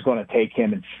was going to take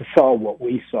him and saw what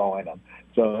we saw in him.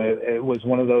 So it was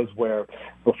one of those where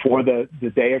before the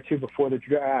day or two before the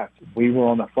draft, we were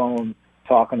on the phone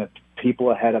talking to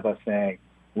people ahead of us saying,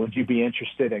 would you be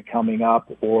interested in coming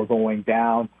up or going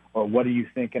down, or what are you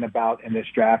thinking about in this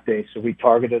draft day? So we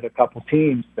targeted a couple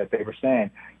teams that they were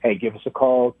saying, hey, give us a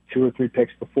call 2 or 3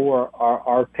 picks before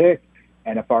our pick,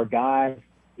 and if our guy's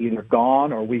either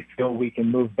gone or we feel we can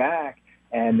move back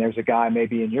and there's a guy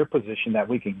maybe in your position that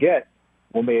we can get,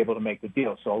 we'll be able to make the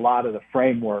deal. So a lot of the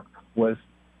framework was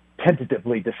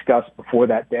tentatively discussed before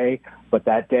that day, but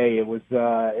that day it was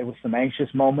some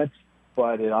anxious moments,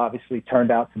 but it obviously turned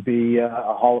out to be a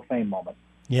Hall of Fame moment.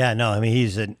 Yeah, no, I mean,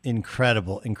 he's an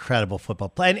incredible football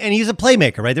player. And he's a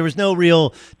playmaker, right? There was no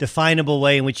real definable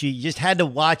way in which you just had to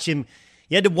watch him.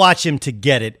 You had to watch him to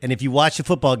get it. And if you watch the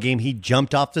football game, he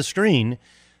jumped off the screen,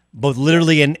 both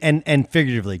literally and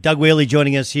figuratively. Doug Whaley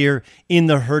joining us here in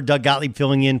the herd. Doug Gottlieb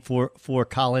filling in for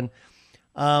Colin.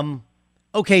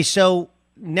 Okay, so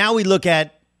now we look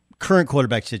at current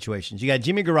quarterback situations. You got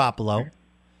Jimmy Garoppolo,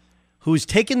 who's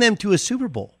taken them to a Super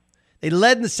Bowl. They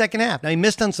led in the second half. Now, he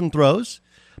missed on some throws,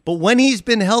 but when he's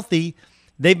been healthy,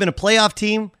 they've been a playoff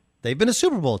team. They've been a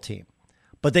Super Bowl team.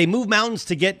 But they moved mountains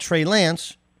to get Trey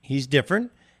Lance. He's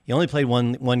different. He only played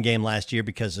one game last year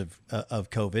because of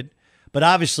COVID, but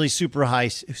obviously super high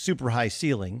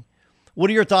ceiling. What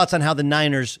are your thoughts on how the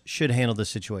Niners should handle this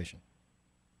situation?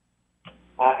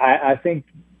 I think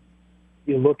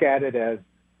you look at it as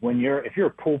if you're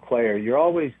a pool player, you're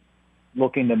always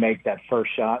looking to make that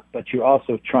first shot, but you're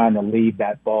also trying to leave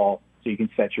that ball so you can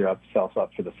set yourself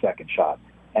up for the second shot.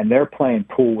 And they're playing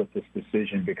pool with this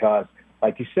decision because,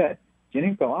 like you said,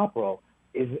 Jimmy Garoppolo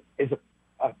is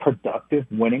a productive,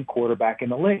 winning quarterback in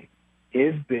the league.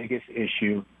 His biggest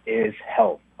issue is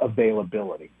health,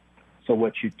 availability. So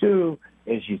what you do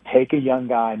is you take a young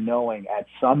guy knowing at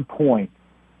some point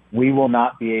we will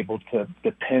not be able to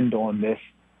depend on this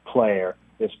player,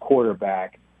 this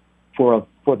quarterback, for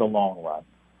the long run.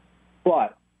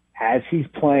 But as he's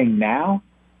playing now,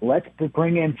 let's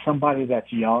bring in somebody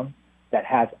that's young, that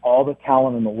has all the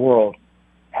talent in the world,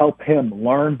 help him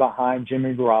learn behind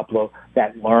Jimmy Garoppolo,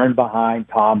 that learn behind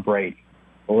Tom Brady.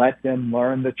 Let them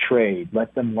learn the trade.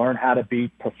 Let them learn how to be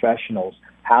professionals,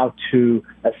 how to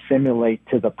assimilate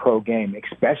to the pro game,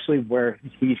 especially where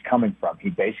he's coming from. He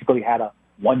basically had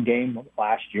one game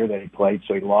last year that he played,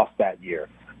 so he lost that year.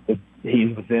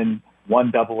 He was in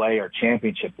 1AA or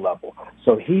championship level.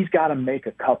 So he's got to make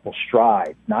a couple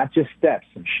strides, not just steps,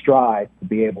 some strides to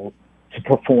be able to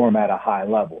perform at a high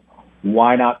level.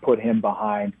 Why not put him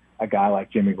behind a guy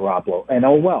like Jimmy Garoppolo? And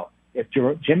if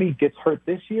Jimmy gets hurt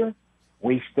this year,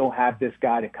 we still have this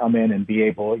guy to come in and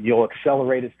you'll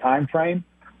accelerate his time frame,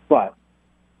 but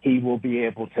he will be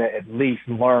able to at least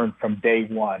learn from day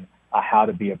one how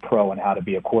to be a pro and how to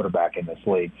be a quarterback in this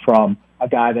league from a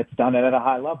guy that's done it at a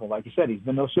high level. Like you said, he's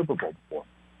been no Super Bowl before.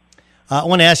 I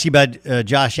want to ask you about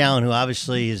Josh Allen, who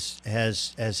obviously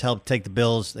has helped take the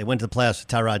Bills. They went to the playoffs with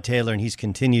Tyrod Taylor, and he's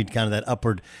continued kind of that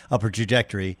upward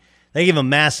trajectory. They gave him a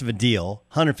massive a deal,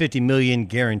 $150 million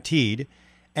guaranteed,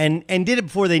 and did it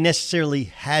before they necessarily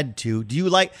had to. Do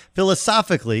you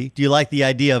philosophically, do you like the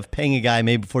idea of paying a guy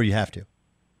maybe before you have to?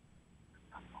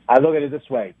 I look at it this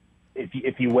way.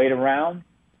 If you wait around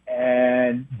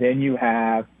and then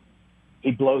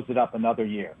he blows it up another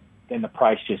year, then the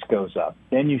price just goes up.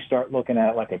 Then you start looking at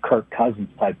it like a Kirk Cousins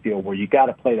type deal where you got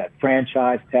to play that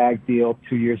franchise tag deal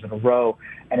 2 years in a row,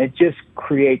 and it just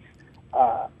creates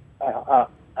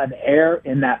an air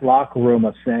in that locker room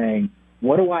of saying,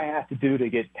 what do I have to do to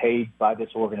get paid by this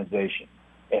organization?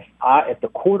 If the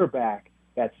quarterback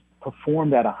that's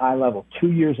performed at a high level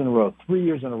 2 years in a row, 3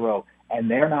 years in a row, and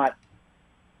they're not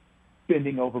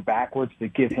bending over backwards to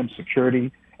give him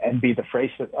security and be the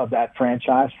face of that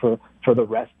franchise for the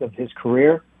rest of his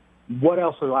career, what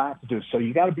else do I have to do? So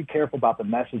you got to be careful about the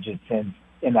message it sends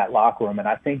in that locker room. And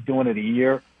I think doing it a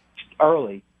year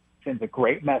early sends a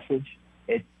great message.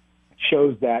 It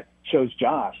shows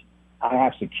Josh, I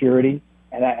have security,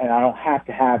 and I don't have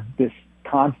to have this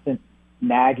constant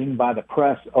nagging by the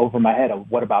press over my head of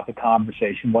what about the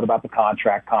conversation, what about the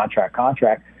contract.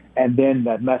 And then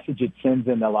that message it sends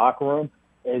in the locker room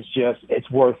is just,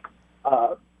 it's worth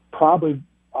probably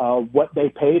what they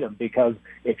paid him, because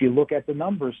if you look at the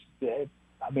numbers,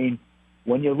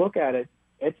 when you look at it,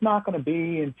 it's not going to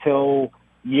be until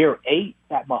year 8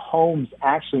 that Mahomes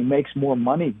actually makes more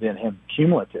money than him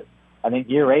cumulative. I think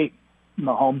year 8,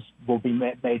 Mahomes will be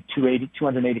made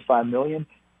 $285 million,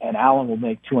 and Allen will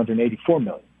make $284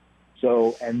 million.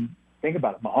 So, and think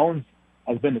about it, Mahomes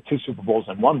has been to 2 Super Bowls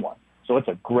and won one. So it's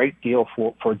a great deal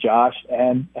for Josh,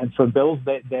 and for Bills,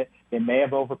 they may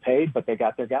have overpaid, but they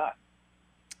got their guy.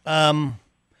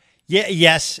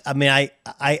 Yes. I mean,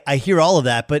 I hear all of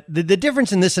that, but the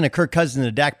difference in this and a Kirk Cousins and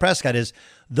a Dak Prescott is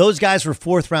those guys were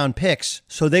 4th-round picks,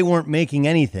 so they weren't making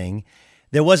anything.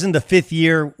 There wasn't the 5th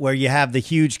year where you have the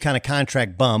huge kind of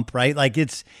contract bump, right? Like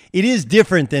it is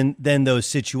different than those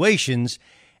situations.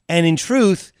 And in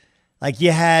truth, like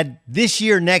you had this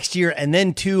year, next year, and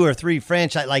then 2 or 3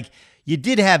 franchise, like you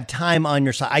did have time on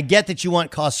your side. I get that you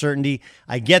want cost certainty.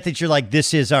 I get that you're like,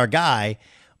 this is our guy.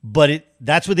 But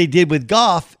that's what they did with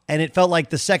Goff, and it felt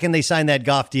like the second they signed that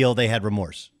Goff deal, they had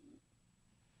remorse.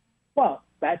 Well,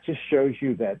 that just shows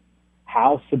you that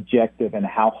how subjective and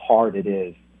how hard it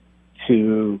is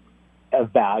to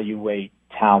evaluate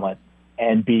talent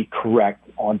and be correct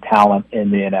on talent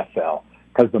in the NFL.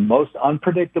 Because the most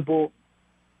unpredictable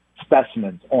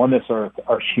specimens on this earth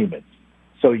are humans.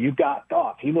 So you got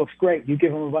Goff. He looks great. You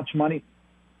give him a bunch of money.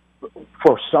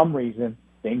 For some reason,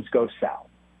 things go south.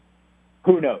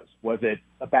 Who knows? Was it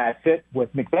a bad fit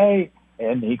with McVay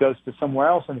and he goes to somewhere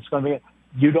else and it's going to be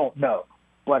 – you don't know.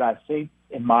 But I think,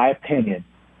 in my opinion,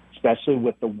 especially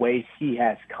with the way he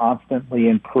has constantly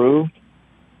improved,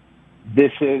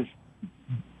 this is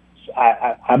 –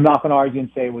 I'm not going to argue and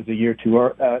say it was a year too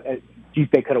early. Do you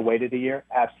think they could have waited a year?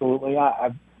 Absolutely.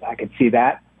 I could see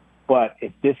that. But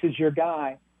if this is your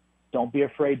guy, don't be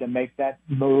afraid to make that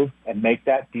move and make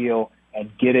that deal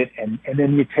and get it. And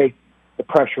then you take the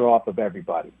pressure off of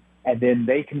everybody. And then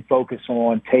they can focus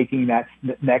on taking that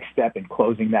next step and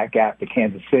closing that gap to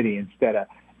Kansas City instead of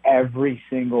every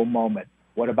single moment.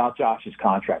 What about Josh's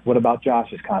contract? What about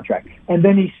Josh's contract? And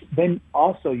then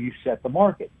also you set the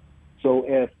market. So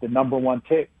if the number 1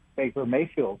 pick, Baker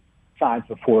Mayfield, signs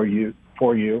before you,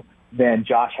 then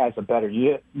Josh has a better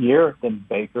year than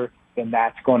Baker, then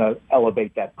that's going to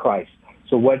elevate that price.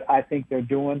 So what I think they're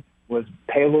doing was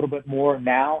pay a little bit more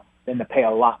now than to pay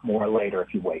a lot more later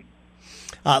if you wait.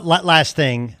 Last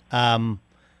thing, I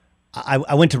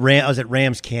went to I was at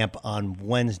Rams camp on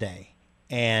Wednesday,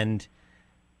 and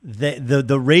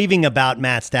the raving about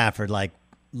Matt Stafford, like,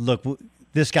 look,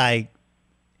 this guy,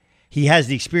 he has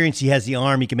the experience, he has the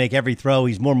arm, he can make every throw,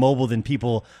 he's more mobile than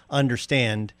people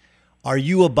understand. Are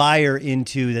you a buyer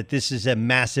into that this is a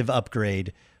massive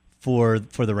upgrade for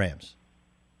the Rams?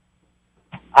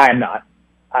 I'm not.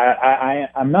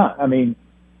 I'm not. I mean,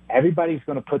 everybody's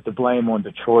going to put the blame on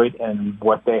Detroit and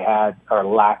what they had, or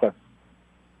lack of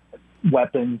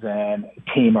weapons and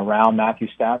team around Matthew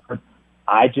Stafford.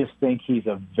 I just think he's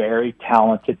a very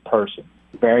talented person,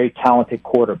 very talented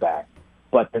quarterback.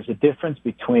 But there's a difference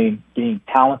between being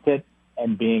talented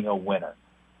and being a winner.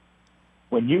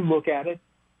 When you look at it,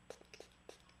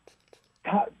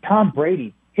 Tom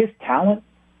Brady, his talent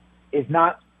is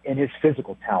not in his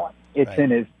physical talent. It's in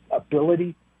his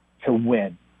ability to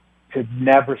win, to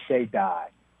never say die,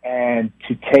 and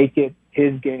to take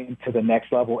his game to the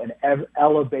next level and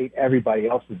elevate everybody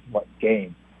else's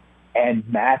game. And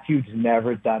Matthew's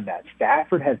never done that.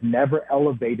 Stafford has never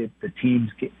elevated the teams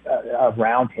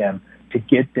around him to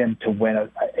get them to win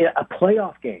a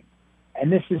playoff game.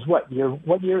 And this is what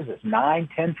year is this? 9,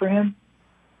 10 for him?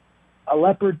 A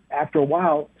leopard, after a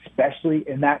while, especially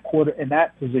in that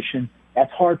position,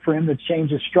 that's hard for him to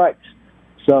change his stripes.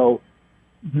 So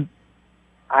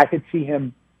I could see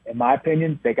him, in my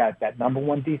opinion, they got that number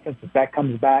 1 defense. If that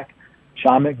comes back,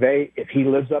 Sean McVay, if he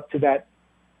lives up to that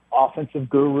offensive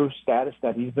guru status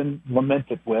that he's been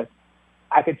lamented with,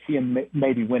 I could see him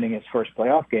maybe winning his first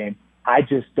playoff game. I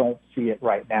just don't see it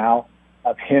right now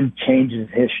of him changing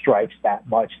his stripes that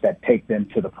much that take them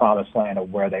to the promised land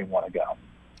of where they want to go.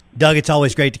 Doug, it's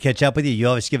always great to catch up with you. You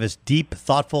always give us deep,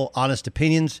 thoughtful, honest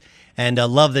opinions. And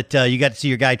love that you got to see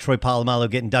your guy, Troy Polamalu,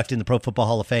 get inducted in the Pro Football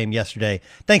Hall of Fame yesterday.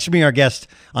 Thanks for being our guest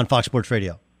on Fox Sports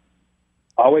Radio.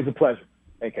 Always a pleasure.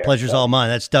 Take care. Pleasure's all mine.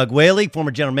 That's Doug Whaley,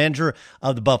 former general manager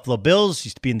of the Buffalo Bills.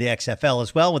 Used to be in the XFL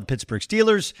as well with the Pittsburgh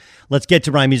Steelers. Let's get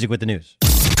to Ryan Music with the news.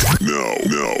 No.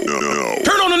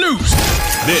 Turn on the news.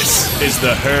 This is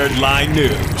the Herd Line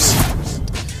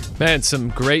News. Man, some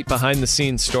great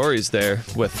behind-the-scenes stories there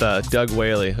with Doug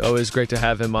Whaley. Always great to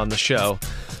have him on the show.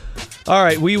 All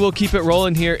right, we will keep it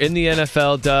rolling here in the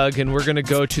NFL, Doug, and we're going to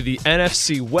go to the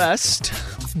NFC West,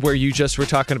 where you just were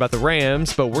talking about the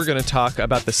Rams, but we're going to talk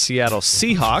about the Seattle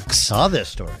Seahawks. Saw this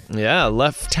story. Yeah,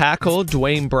 left tackle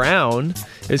Dwayne Brown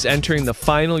is entering the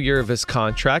final year of his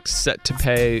contract, set to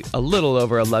pay a little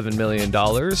over $11 million.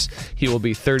 He will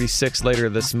be 36 later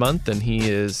this month, and he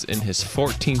is in his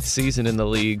 14th season in the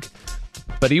league.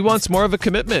 But he wants more of a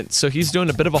commitment, so he's doing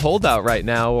a bit of a holdout right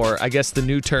now, or I guess the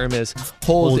new term is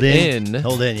hold in.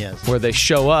 Hold in, yes. Where they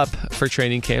show up for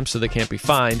training camp so they can't be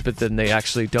fined, but then they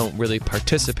actually don't really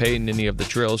participate in any of the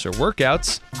drills or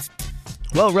workouts.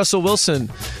 Well, Russell Wilson,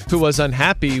 who was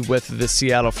unhappy with the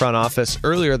Seattle front office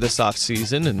earlier this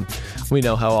offseason, and we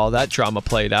know how all that drama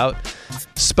played out,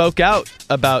 spoke out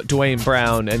about Dwayne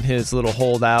Brown and his little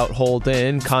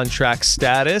hold-in contract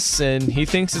status, and he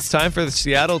thinks it's time for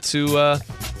Seattle to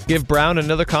give Brown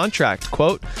another contract.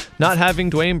 Quote, "Not having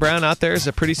Dwayne Brown out there is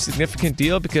a pretty significant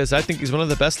deal because I think he's one of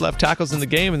the best left tackles in the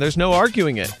game, and there's no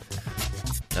arguing it."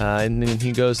 And then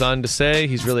he goes on to say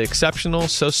he's really exceptional,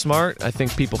 so smart. I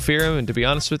think people fear him, and to be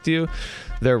honest with you,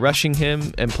 they're rushing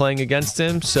him and playing against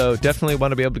him, so definitely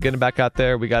want to be able to get him back out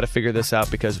there. We got to figure this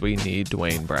out because we need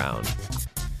Dwayne Brown.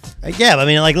 Yeah, I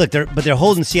mean, like, look, they're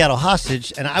holding Seattle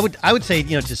hostage, and I would say,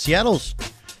 you know, to Seattle's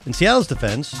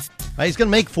defense, right, he's going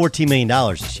to make $14 million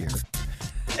this year.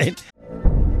 Right?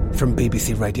 From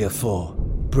BBC Radio 4,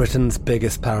 Britain's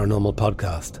biggest paranormal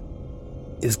podcast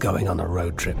is going on a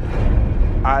road trip.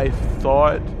 I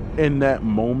thought in that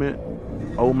moment,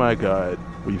 oh my God,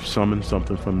 we've summoned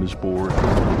something from this board.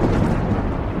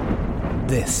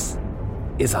 This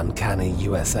is Uncanny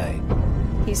USA.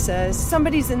 He says,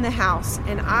 somebody's in the house,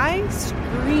 and I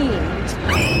screamed.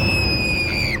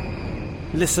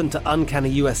 Listen to Uncanny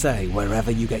USA wherever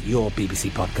you get your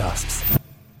BBC podcasts,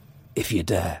 if you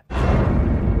dare.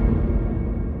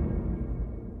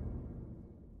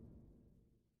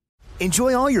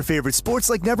 Enjoy all your favorite sports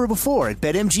like never before at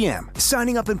BetMGM.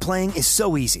 Signing up and playing is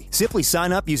so easy. Simply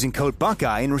sign up using code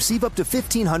Buckeye and receive up to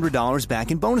 $1,500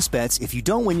 back in bonus bets if you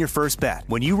don't win your first bet.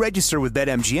 When you register with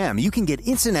BetMGM, you can get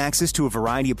instant access to a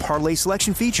variety of parlay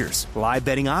selection features, live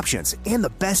betting options, and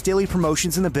the best daily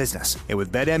promotions in the business. And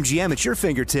with BetMGM at your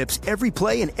fingertips, every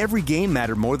play and every game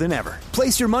matter more than ever.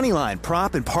 Place your moneyline,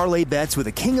 prop, and parlay bets with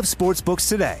the king of sportsbooks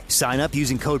today. Sign up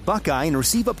using code Buckeye and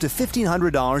receive up to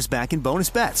 $1,500 back in bonus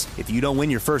bets if you don't win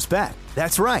your first bet.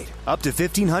 That's right, up to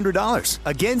 $1,500.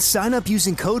 Again, sign up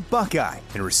using code Buckeye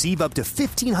and receive up to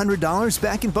 $1,500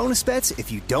 back in bonus bets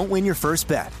if you don't win your first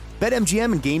bet.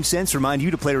 BetMGM and GameSense remind you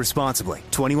to play responsibly.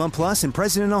 21 plus and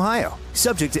present in Ohio.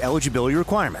 Subject to eligibility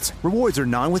requirements. Rewards are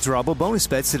non-withdrawable bonus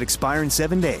bets that expire in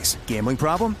 7 days. Gambling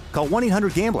problem? Call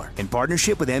 1-800-GAMBLER in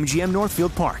partnership with MGM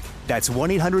Northfield Park. That's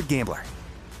 1-800-GAMBLER.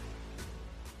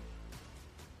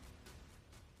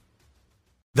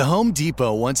 The Home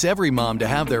Depot wants every mom to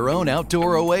have their own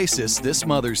outdoor oasis this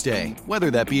Mother's Day,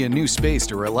 whether that be a new space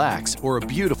to relax or a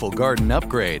beautiful garden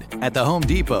upgrade. At the Home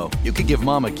Depot, you could give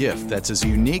mom a gift that's as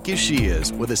unique as she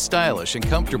is, with a stylish and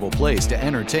comfortable place to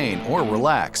entertain or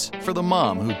relax for the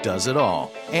mom who does it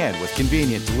all. And with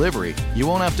convenient delivery, you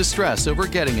won't have to stress over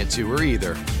getting it to her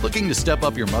either. Looking to step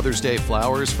up your Mother's Day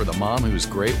flowers for the mom who's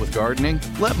great with gardening?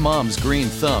 Let Mom's green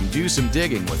thumb do some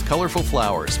digging with colorful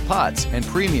flowers, pots, and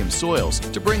premium soils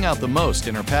to bring out the most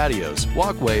in her patios,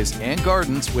 walkways, and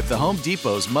gardens with the Home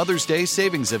Depot's Mother's Day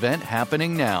Savings Event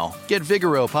happening now. Get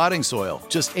Vigoro potting soil,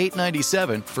 just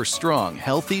 $8.97 for strong,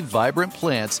 healthy, vibrant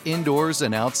plants indoors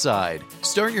and outside.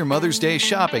 Start your Mother's Day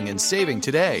shopping and saving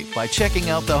today by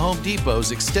checking out the Home Depot's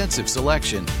extensive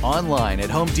selection online at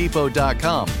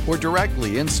HomeDepot.com or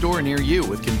directly in-store near you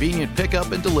with convenient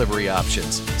pickup and delivery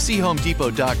options. See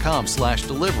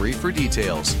HomeDepot.com/delivery for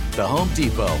details. The Home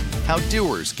Depot, how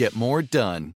doers get more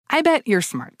done. I bet you're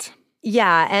smart.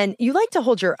 Yeah, and you like to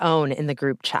hold your own in the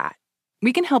group chat.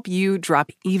 We can help you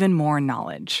drop even more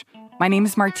knowledge. My name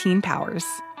is Martine Powers.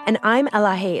 And I'm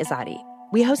Elahe Izadi.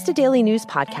 We host a daily news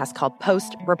podcast called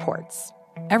Post Reports.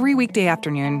 Every weekday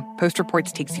afternoon, Post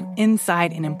Reports takes you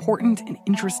inside an important and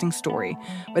interesting story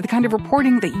with the kind of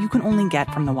reporting that you can only get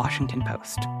from the Washington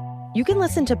Post. You can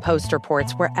listen to Post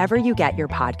Reports wherever you get your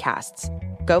podcasts.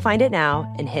 Go find it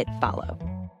now and hit follow.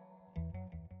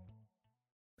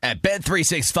 At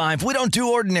Bet365, we don't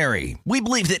do ordinary. We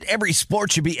believe that every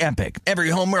sport should be epic.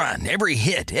 Every home run, every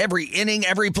hit, every inning,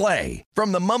 every play.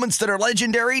 From the moments that are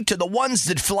legendary to the ones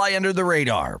that fly under the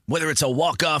radar. Whether it's a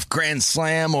walk-off grand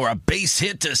slam or a base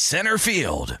hit to center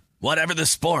field. Whatever the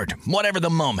sport, whatever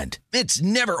the moment. It's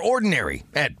never ordinary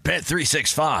at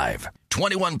Bet365.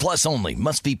 21 plus only.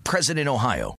 Must be present in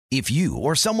Ohio. If you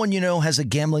or someone you know has a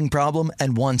gambling problem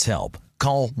and wants help,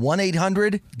 call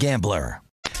 1-800-GAMBLER.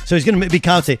 So he's going to be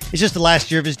compensated. It's just the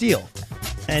last year of his deal.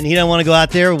 And he don't want to go out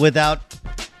there without,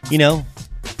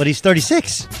 but he's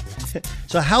 36.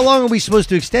 So how long are we supposed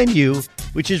to extend you,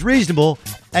 which is reasonable,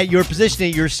 at your position,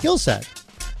 at your skill set?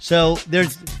 So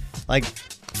there's,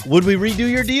 would we redo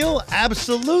your deal?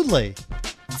 Absolutely.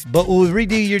 But will we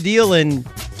redo your deal and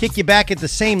kick you back at the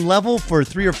same level for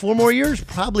 3 or 4 more years?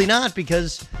 Probably not,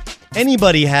 because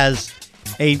anybody has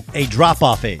a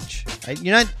drop-off age.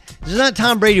 Right? This is not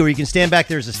Tom Brady where you can stand back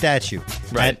there as a statue.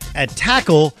 Right. At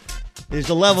tackle, there's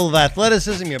a level of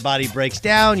athleticism. Your body breaks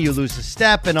down. You lose a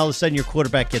step, and all of a sudden your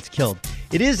quarterback gets killed.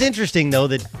 It is interesting, though,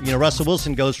 that Russell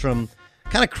Wilson goes from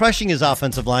kind of crushing his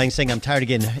offensive line, saying, I'm tired of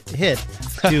getting hit,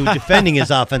 to defending his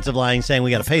offensive line, saying,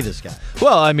 we got to pay this guy.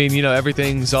 Well, I mean,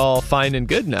 everything's all fine and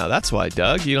good now. That's why,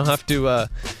 Doug. You don't have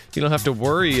to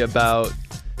worry about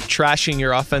trashing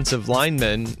your offensive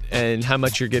linemen and how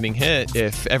much you're getting hit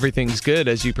if everything's good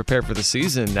as you prepare for the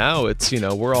season. Now it's,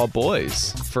 we're all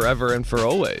boys forever and for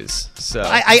always. So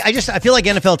I feel like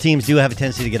NFL teams do have a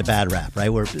tendency to get a bad rap, right?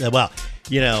 Where,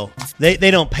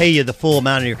 they don't pay you the full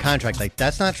amount of your contract.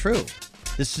 That's not true.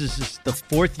 This is just the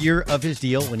 4th year of his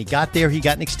deal. When he got there, he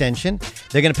got an extension.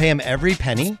 They're going to pay him every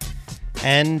penny.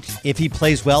 And if he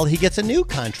plays well, he gets a new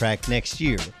contract next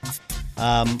year.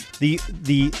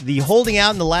 The holding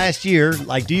out in the last year,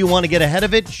 do you want to get ahead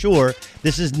of it? Sure.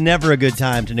 This is never a good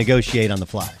time to negotiate on the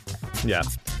fly. Yeah.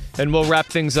 And we'll wrap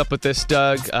things up with this,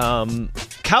 Doug.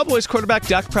 Cowboys quarterback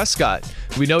Dak Prescott.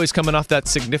 We know he's coming off that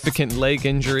significant leg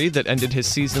injury that ended his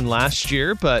season last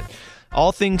year, but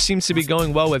all things seems to be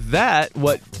going well with that.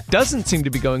 What doesn't seem to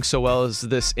be going so well is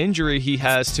this injury he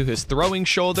has to his throwing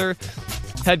shoulder.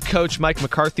 Head coach Mike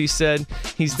McCarthy said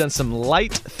he's done some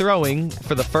light throwing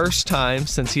for the first time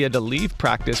since he had to leave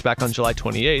practice back on July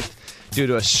 28th due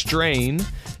to a strain.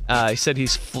 He said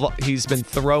he's been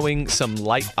throwing some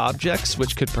light objects,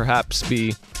 which could perhaps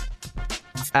be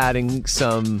adding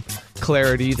some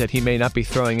clarity that he may not be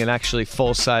throwing an actually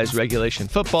full-size regulation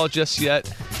football just yet.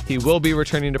 He will be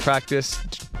returning to practice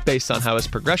based on how his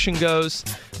progression goes.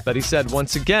 But he said,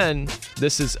 once again,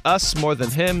 this is us more than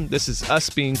him. This is us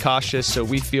being cautious, so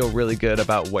we feel really good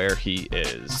about where he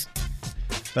is.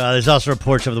 There's also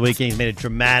reports over the weekend he's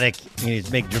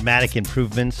making dramatic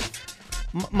improvements.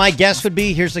 My guess would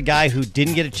be, here's a guy who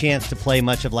didn't get a chance to play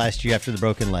much of last year after the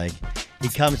broken leg. He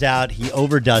comes out, he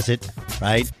overdoes it,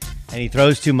 right? And he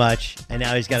throws too much, and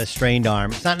now he's got a strained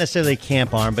arm. It's not necessarily a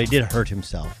camp arm, but he did hurt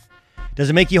himself. Does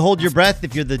it make you hold your breath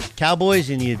if you're the Cowboys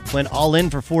and you went all in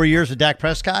for 4 years with Dak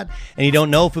Prescott and you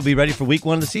don't know if he'll be ready for week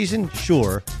 1 of the season?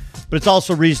 Sure. But it's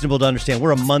also reasonable to understand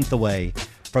we're a month away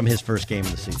from his first game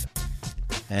of the season.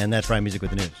 And that's Ryan Music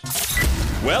with the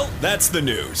news. Well, that's the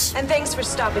news. And thanks for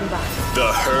stopping by.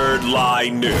 The Herd Lie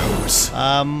News.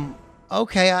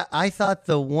 Okay, I thought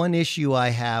the one issue I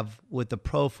have with the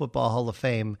Pro Football Hall of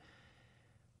Fame,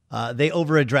 they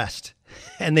overaddressed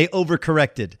and they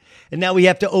overcorrected. And now we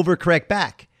have to overcorrect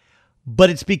back. But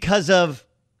it's because of,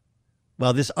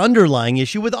 this underlying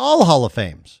issue with all Hall of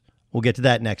Fames. We'll get to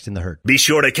that next in The Herd. Be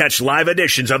sure to catch live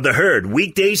editions of The Herd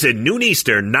weekdays at noon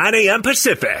Eastern, 9 a.m.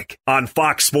 Pacific on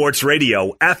Fox Sports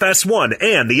Radio, FS1,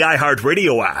 and the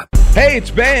iHeartRadio app. Hey,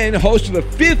 it's Ben, host of the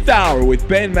Fifth Hour with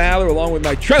Ben Maller, along with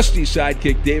my trusty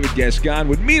sidekick, David Gascon.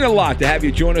 Would mean a lot to have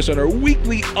you join us on our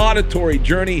weekly auditory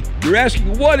journey. You're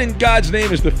asking, what in God's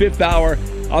name is the Fifth Hour?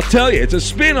 I'll tell you, it's a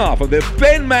spin-off of the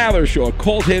Ben Maller Show, a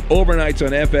cult hit overnights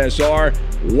on FSR.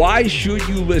 Why should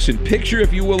you listen? Picture,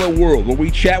 if you will, a world where we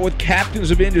chat with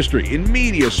captains of industry in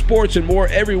media, sports, and more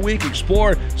every week.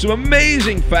 Explore some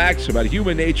amazing facts about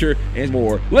human nature and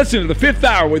more. Listen to the Fifth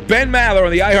Hour with Ben Maller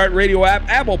on the iHeartRadio app,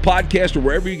 Apple Podcast, or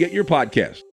wherever you get your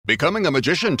podcasts. Becoming a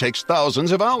magician takes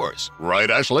thousands of hours.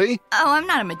 Right, Ashley? Oh, I'm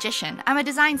not a magician. I'm a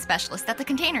design specialist at the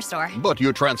Container Store. But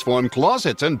you transform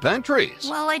closets and pantries.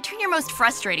 Well, I turn your most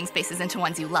frustrating spaces into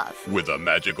ones you love. With a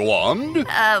magic wand?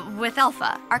 With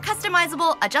Alpha, our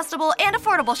customizable, adjustable, and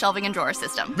affordable shelving and drawer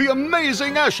system. The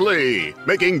amazing Ashley!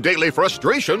 Making daily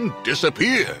frustration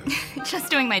disappear. Just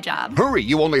doing my job. Hurry,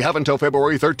 you only have until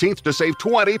February 13th to save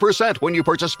 20% when you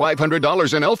purchase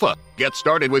 $500 in Alpha. Get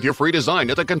started with your free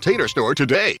design at the Container Store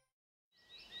today.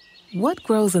 What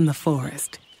grows in the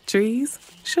forest? Trees?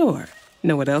 Sure.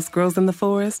 Know what else grows in the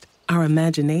forest? Our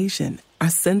imagination, our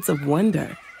sense of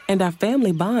wonder, and our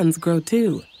family bonds grow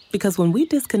too. Because when we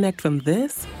disconnect from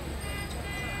this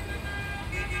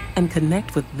and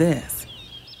connect with this,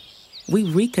 we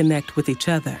reconnect with each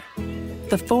other.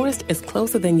 The forest is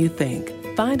closer than you think.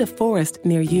 Find a forest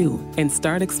near you and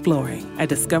start exploring at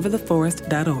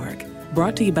discovertheforest.org.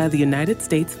 Brought to you by the United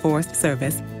States Forest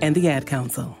Service and the Ad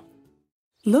Council.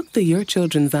 Look through your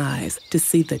children's eyes to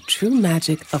see the true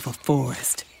magic of a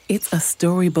forest. It's a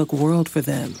storybook world for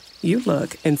them. You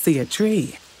look and see a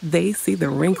tree. They see the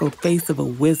wrinkled face of a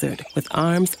wizard with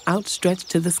arms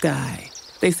outstretched to the sky.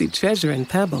 They see treasure in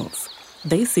pebbles.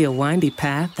 They see a windy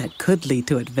path that could lead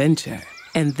to adventure.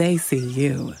 And they see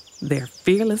you, their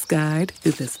fearless guide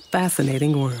through this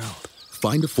fascinating world.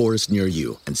 Find a forest near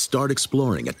you and start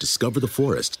exploring at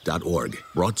discovertheforest.org.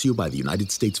 Brought to you by the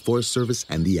United States Forest Service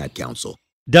and the Ad Council.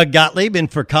 Doug Gottlieb in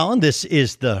for Colin. This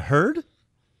is The Herd.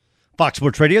 Fox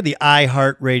Sports Radio, the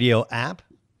iHeartRadio app.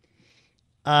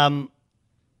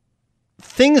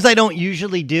 Things I don't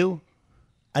usually do.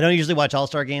 I don't usually watch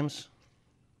All-Star games.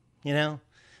 You know,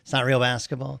 it's not real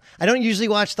basketball. I don't usually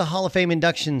watch the Hall of Fame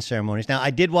induction ceremonies. Now,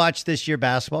 I did watch this year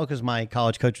basketball because my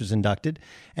college coach was inducted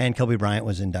and Kobe Bryant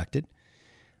was inducted.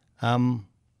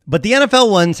 But the NFL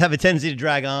ones have a tendency to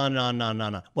drag on and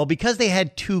on. Well, because they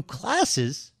had two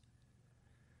classes,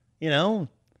 you know,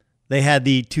 they had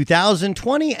the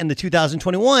 2020 and the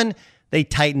 2021, they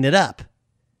tightened it up.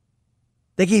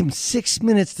 They gave him 6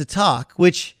 minutes to talk,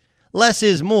 which less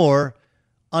is more.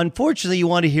 Unfortunately, you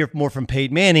want to hear more from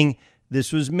Peyton Manning.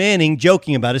 This was Manning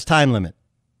joking about his time limit.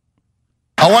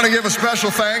 I want to give a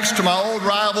special thanks to my old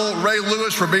rival, Ray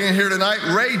Lewis, for being here tonight.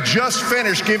 Ray just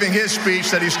finished giving his speech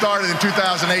that he started in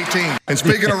 2018. And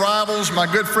speaking of rivals, my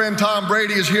good friend Tom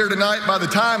Brady is here tonight. By the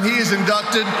time he is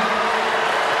inducted,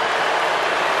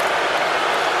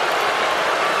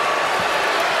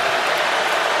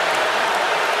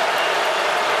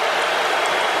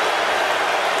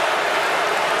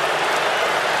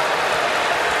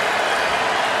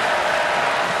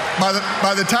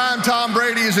 By the time Tom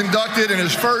Brady is inducted in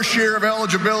his first year of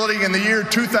eligibility in the year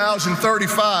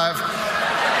 2035,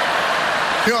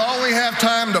 he'll only have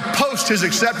time to post his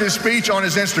acceptance speech on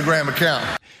his Instagram account.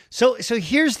 So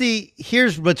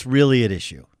here's what's really at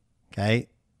issue. Okay.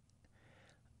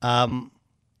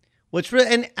 What's really,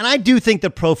 and I do think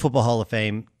the Pro Football Hall of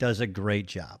Fame does a great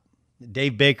job.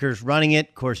 Dave Baker's running it.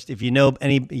 Of course, if you know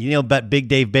about Big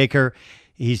Dave Baker,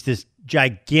 he's this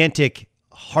gigantic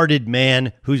hearted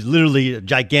man who's literally a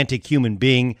gigantic human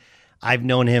being. I've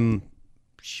known him,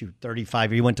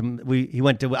 35 years.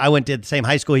 I went to the same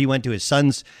high school he went to. His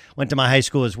sons went to my high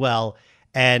school as well.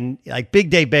 And like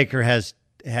Big Dave Baker has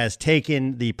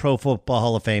taken the Pro Football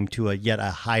Hall of Fame to yet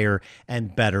a higher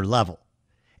and better level.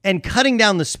 And cutting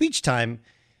down the speech time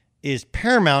is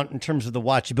paramount in terms of the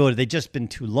watchability. They've just been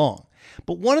too long.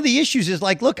 But one of the issues is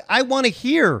like, look, I want to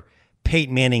hear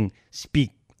Peyton Manning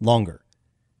speak longer.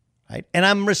 Right? And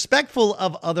I'm respectful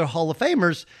of other Hall of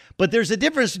Famers, but there's a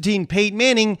difference between Peyton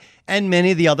Manning and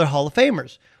many of the other Hall of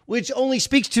Famers, which only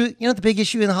speaks to, you know what the big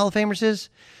issue in the Hall of Famers is?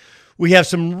 We have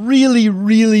some really,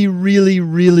 really, really,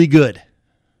 really good.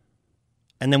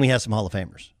 And then we have some Hall of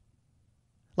Famers.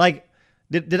 Like,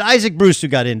 did Isaac Bruce, who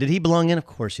got in, did he belong in? Of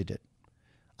course he did.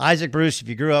 Isaac Bruce, if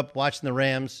you grew up watching the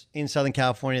Rams in Southern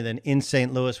California, then in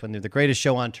St. Louis when they're the greatest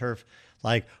show on turf,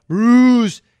 like,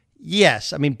 Bruce,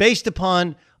 yes. I mean, based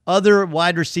upon other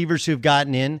wide receivers who've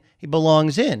gotten in, he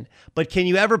belongs in. But can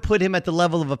you ever put him at the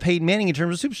level of a Peyton Manning in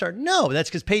terms of superstar? No,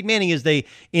 that's because Peyton Manning is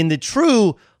in the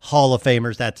true Hall of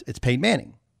Famers, it's Peyton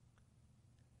Manning.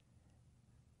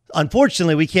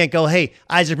 Unfortunately, we can't go, hey,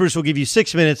 Isaac Bruce will give you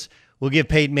 6 minutes. We'll give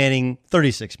Peyton Manning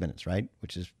 36 minutes, right?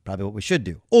 Which is probably what we should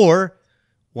do. Or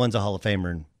one's a Hall of Famer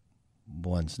and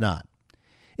one's not.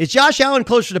 Is Josh Allen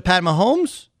closer to Pat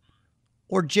Mahomes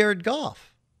or Jared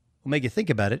Goff? We'll make you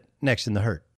think about it next in The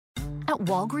Herd. At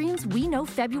Walgreens, we know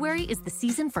February is the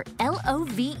season for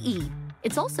L-O-V-E.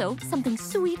 It's also something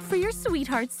sweet for your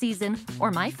sweetheart season.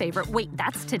 Or my favorite, wait,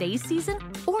 that's today's season?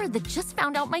 Or the just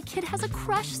found out my kid has a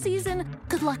crush season.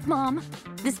 Good luck, Mom.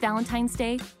 This Valentine's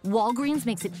Day, Walgreens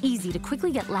makes it easy to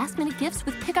quickly get last-minute gifts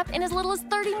with pickup in as little as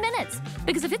 30 minutes.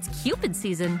 Because if it's Cupid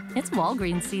season, it's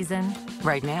Walgreens season.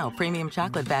 Right now, premium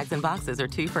chocolate bags and boxes are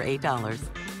 2 for $8.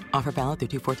 Offer valid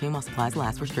through 2/14 while supplies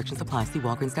last. Restrictions apply. See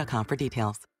Walgreens.com for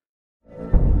details.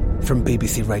 From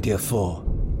BBC Radio 4,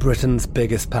 Britain's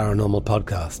biggest paranormal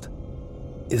podcast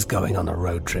is going on a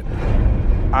road trip.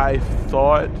 I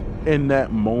thought in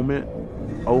that moment,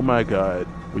 oh my God,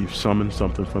 we've summoned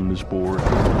something from this board.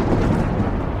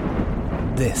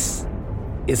 This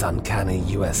is Uncanny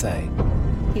USA.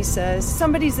 He says,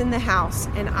 somebody's in the house,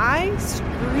 and I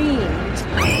screamed.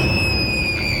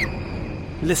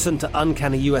 Listen to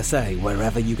Uncanny USA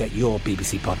wherever you get your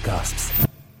BBC podcasts,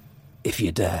 if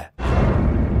you dare.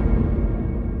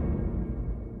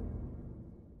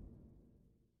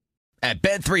 At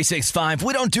Bet365,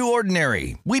 we don't do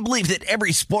ordinary. We believe that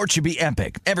every sport should be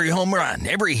epic. Every home run,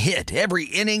 every hit, every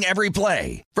inning, every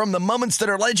play. From the moments that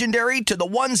are legendary to the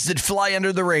ones that fly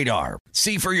under the radar.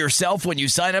 See for yourself when you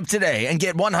sign up today and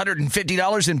get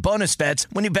 $150 in bonus bets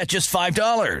when you bet just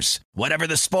 $5. Whatever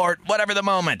the sport, whatever the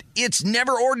moment, it's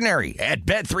never ordinary at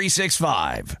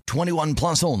Bet365. 21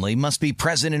 plus only. Must be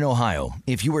present in Ohio.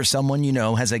 If you or someone you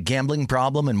know has a gambling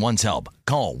problem and wants help,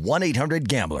 call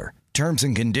 1-800-GAMBLER. Terms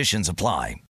and conditions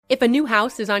apply. If a new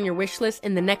house is on your wish list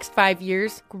in the next 5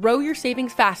 years, grow your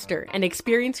savings faster and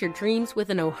experience your dreams with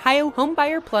an Ohio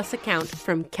Homebuyer Plus account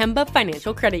from Kemba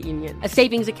Financial Credit Union. A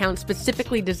savings account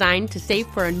specifically designed to save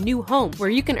for a new home, where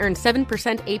you can earn 7%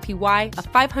 APY,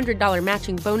 a $500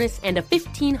 matching bonus, and a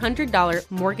 $1,500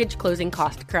 mortgage closing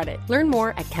cost credit. Learn more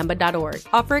at Kemba.org.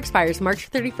 Offer expires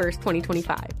March 31st,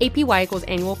 2025. APY equals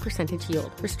annual percentage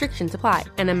yield. Restrictions apply.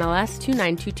 NMLS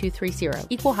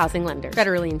 292230. Equal housing lender.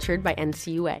 Federally insured by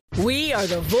NCUA. We are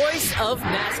the voice of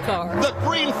NASCAR. The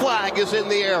green flag is in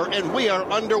the air, and we are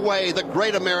underway. The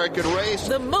Great American Race.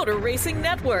 The Motor Racing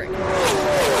Network.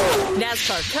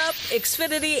 NASCAR Cup,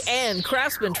 Xfinity, and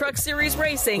Craftsman Truck Series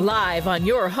Racing live on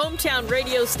your hometown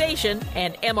radio station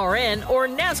and MRN or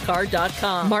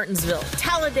NASCAR.com. Martinsville,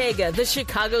 Talladega, the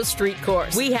Chicago Street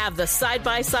Course. We have the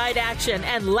side-by-side action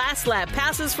and last lap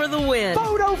passes for the win.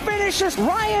 Photo finishes.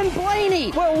 Ryan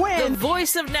Blaney will win. The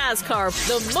voice of NASCAR,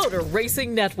 the Motor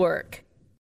Racing Network.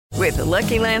 With the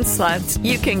Lucky Land Slots,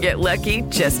 you can get lucky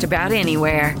just about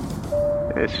anywhere.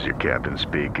 This is your captain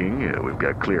speaking. We've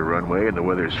got clear runway and the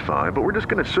weather's fine, but we're just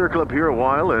going to circle up here a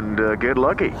while and get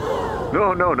lucky.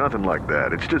 No, nothing like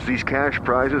that. It's just these cash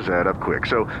prizes add up quick.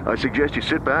 So I suggest you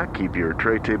sit back, keep your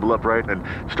tray table upright, and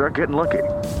start getting lucky.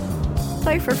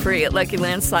 Play for free at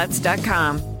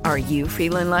LuckyLandSlots.com. Are you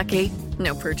feeling lucky?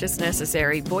 No purchase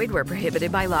necessary. Void where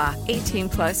prohibited by law. 18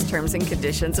 plus terms and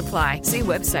conditions apply. See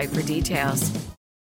website for details.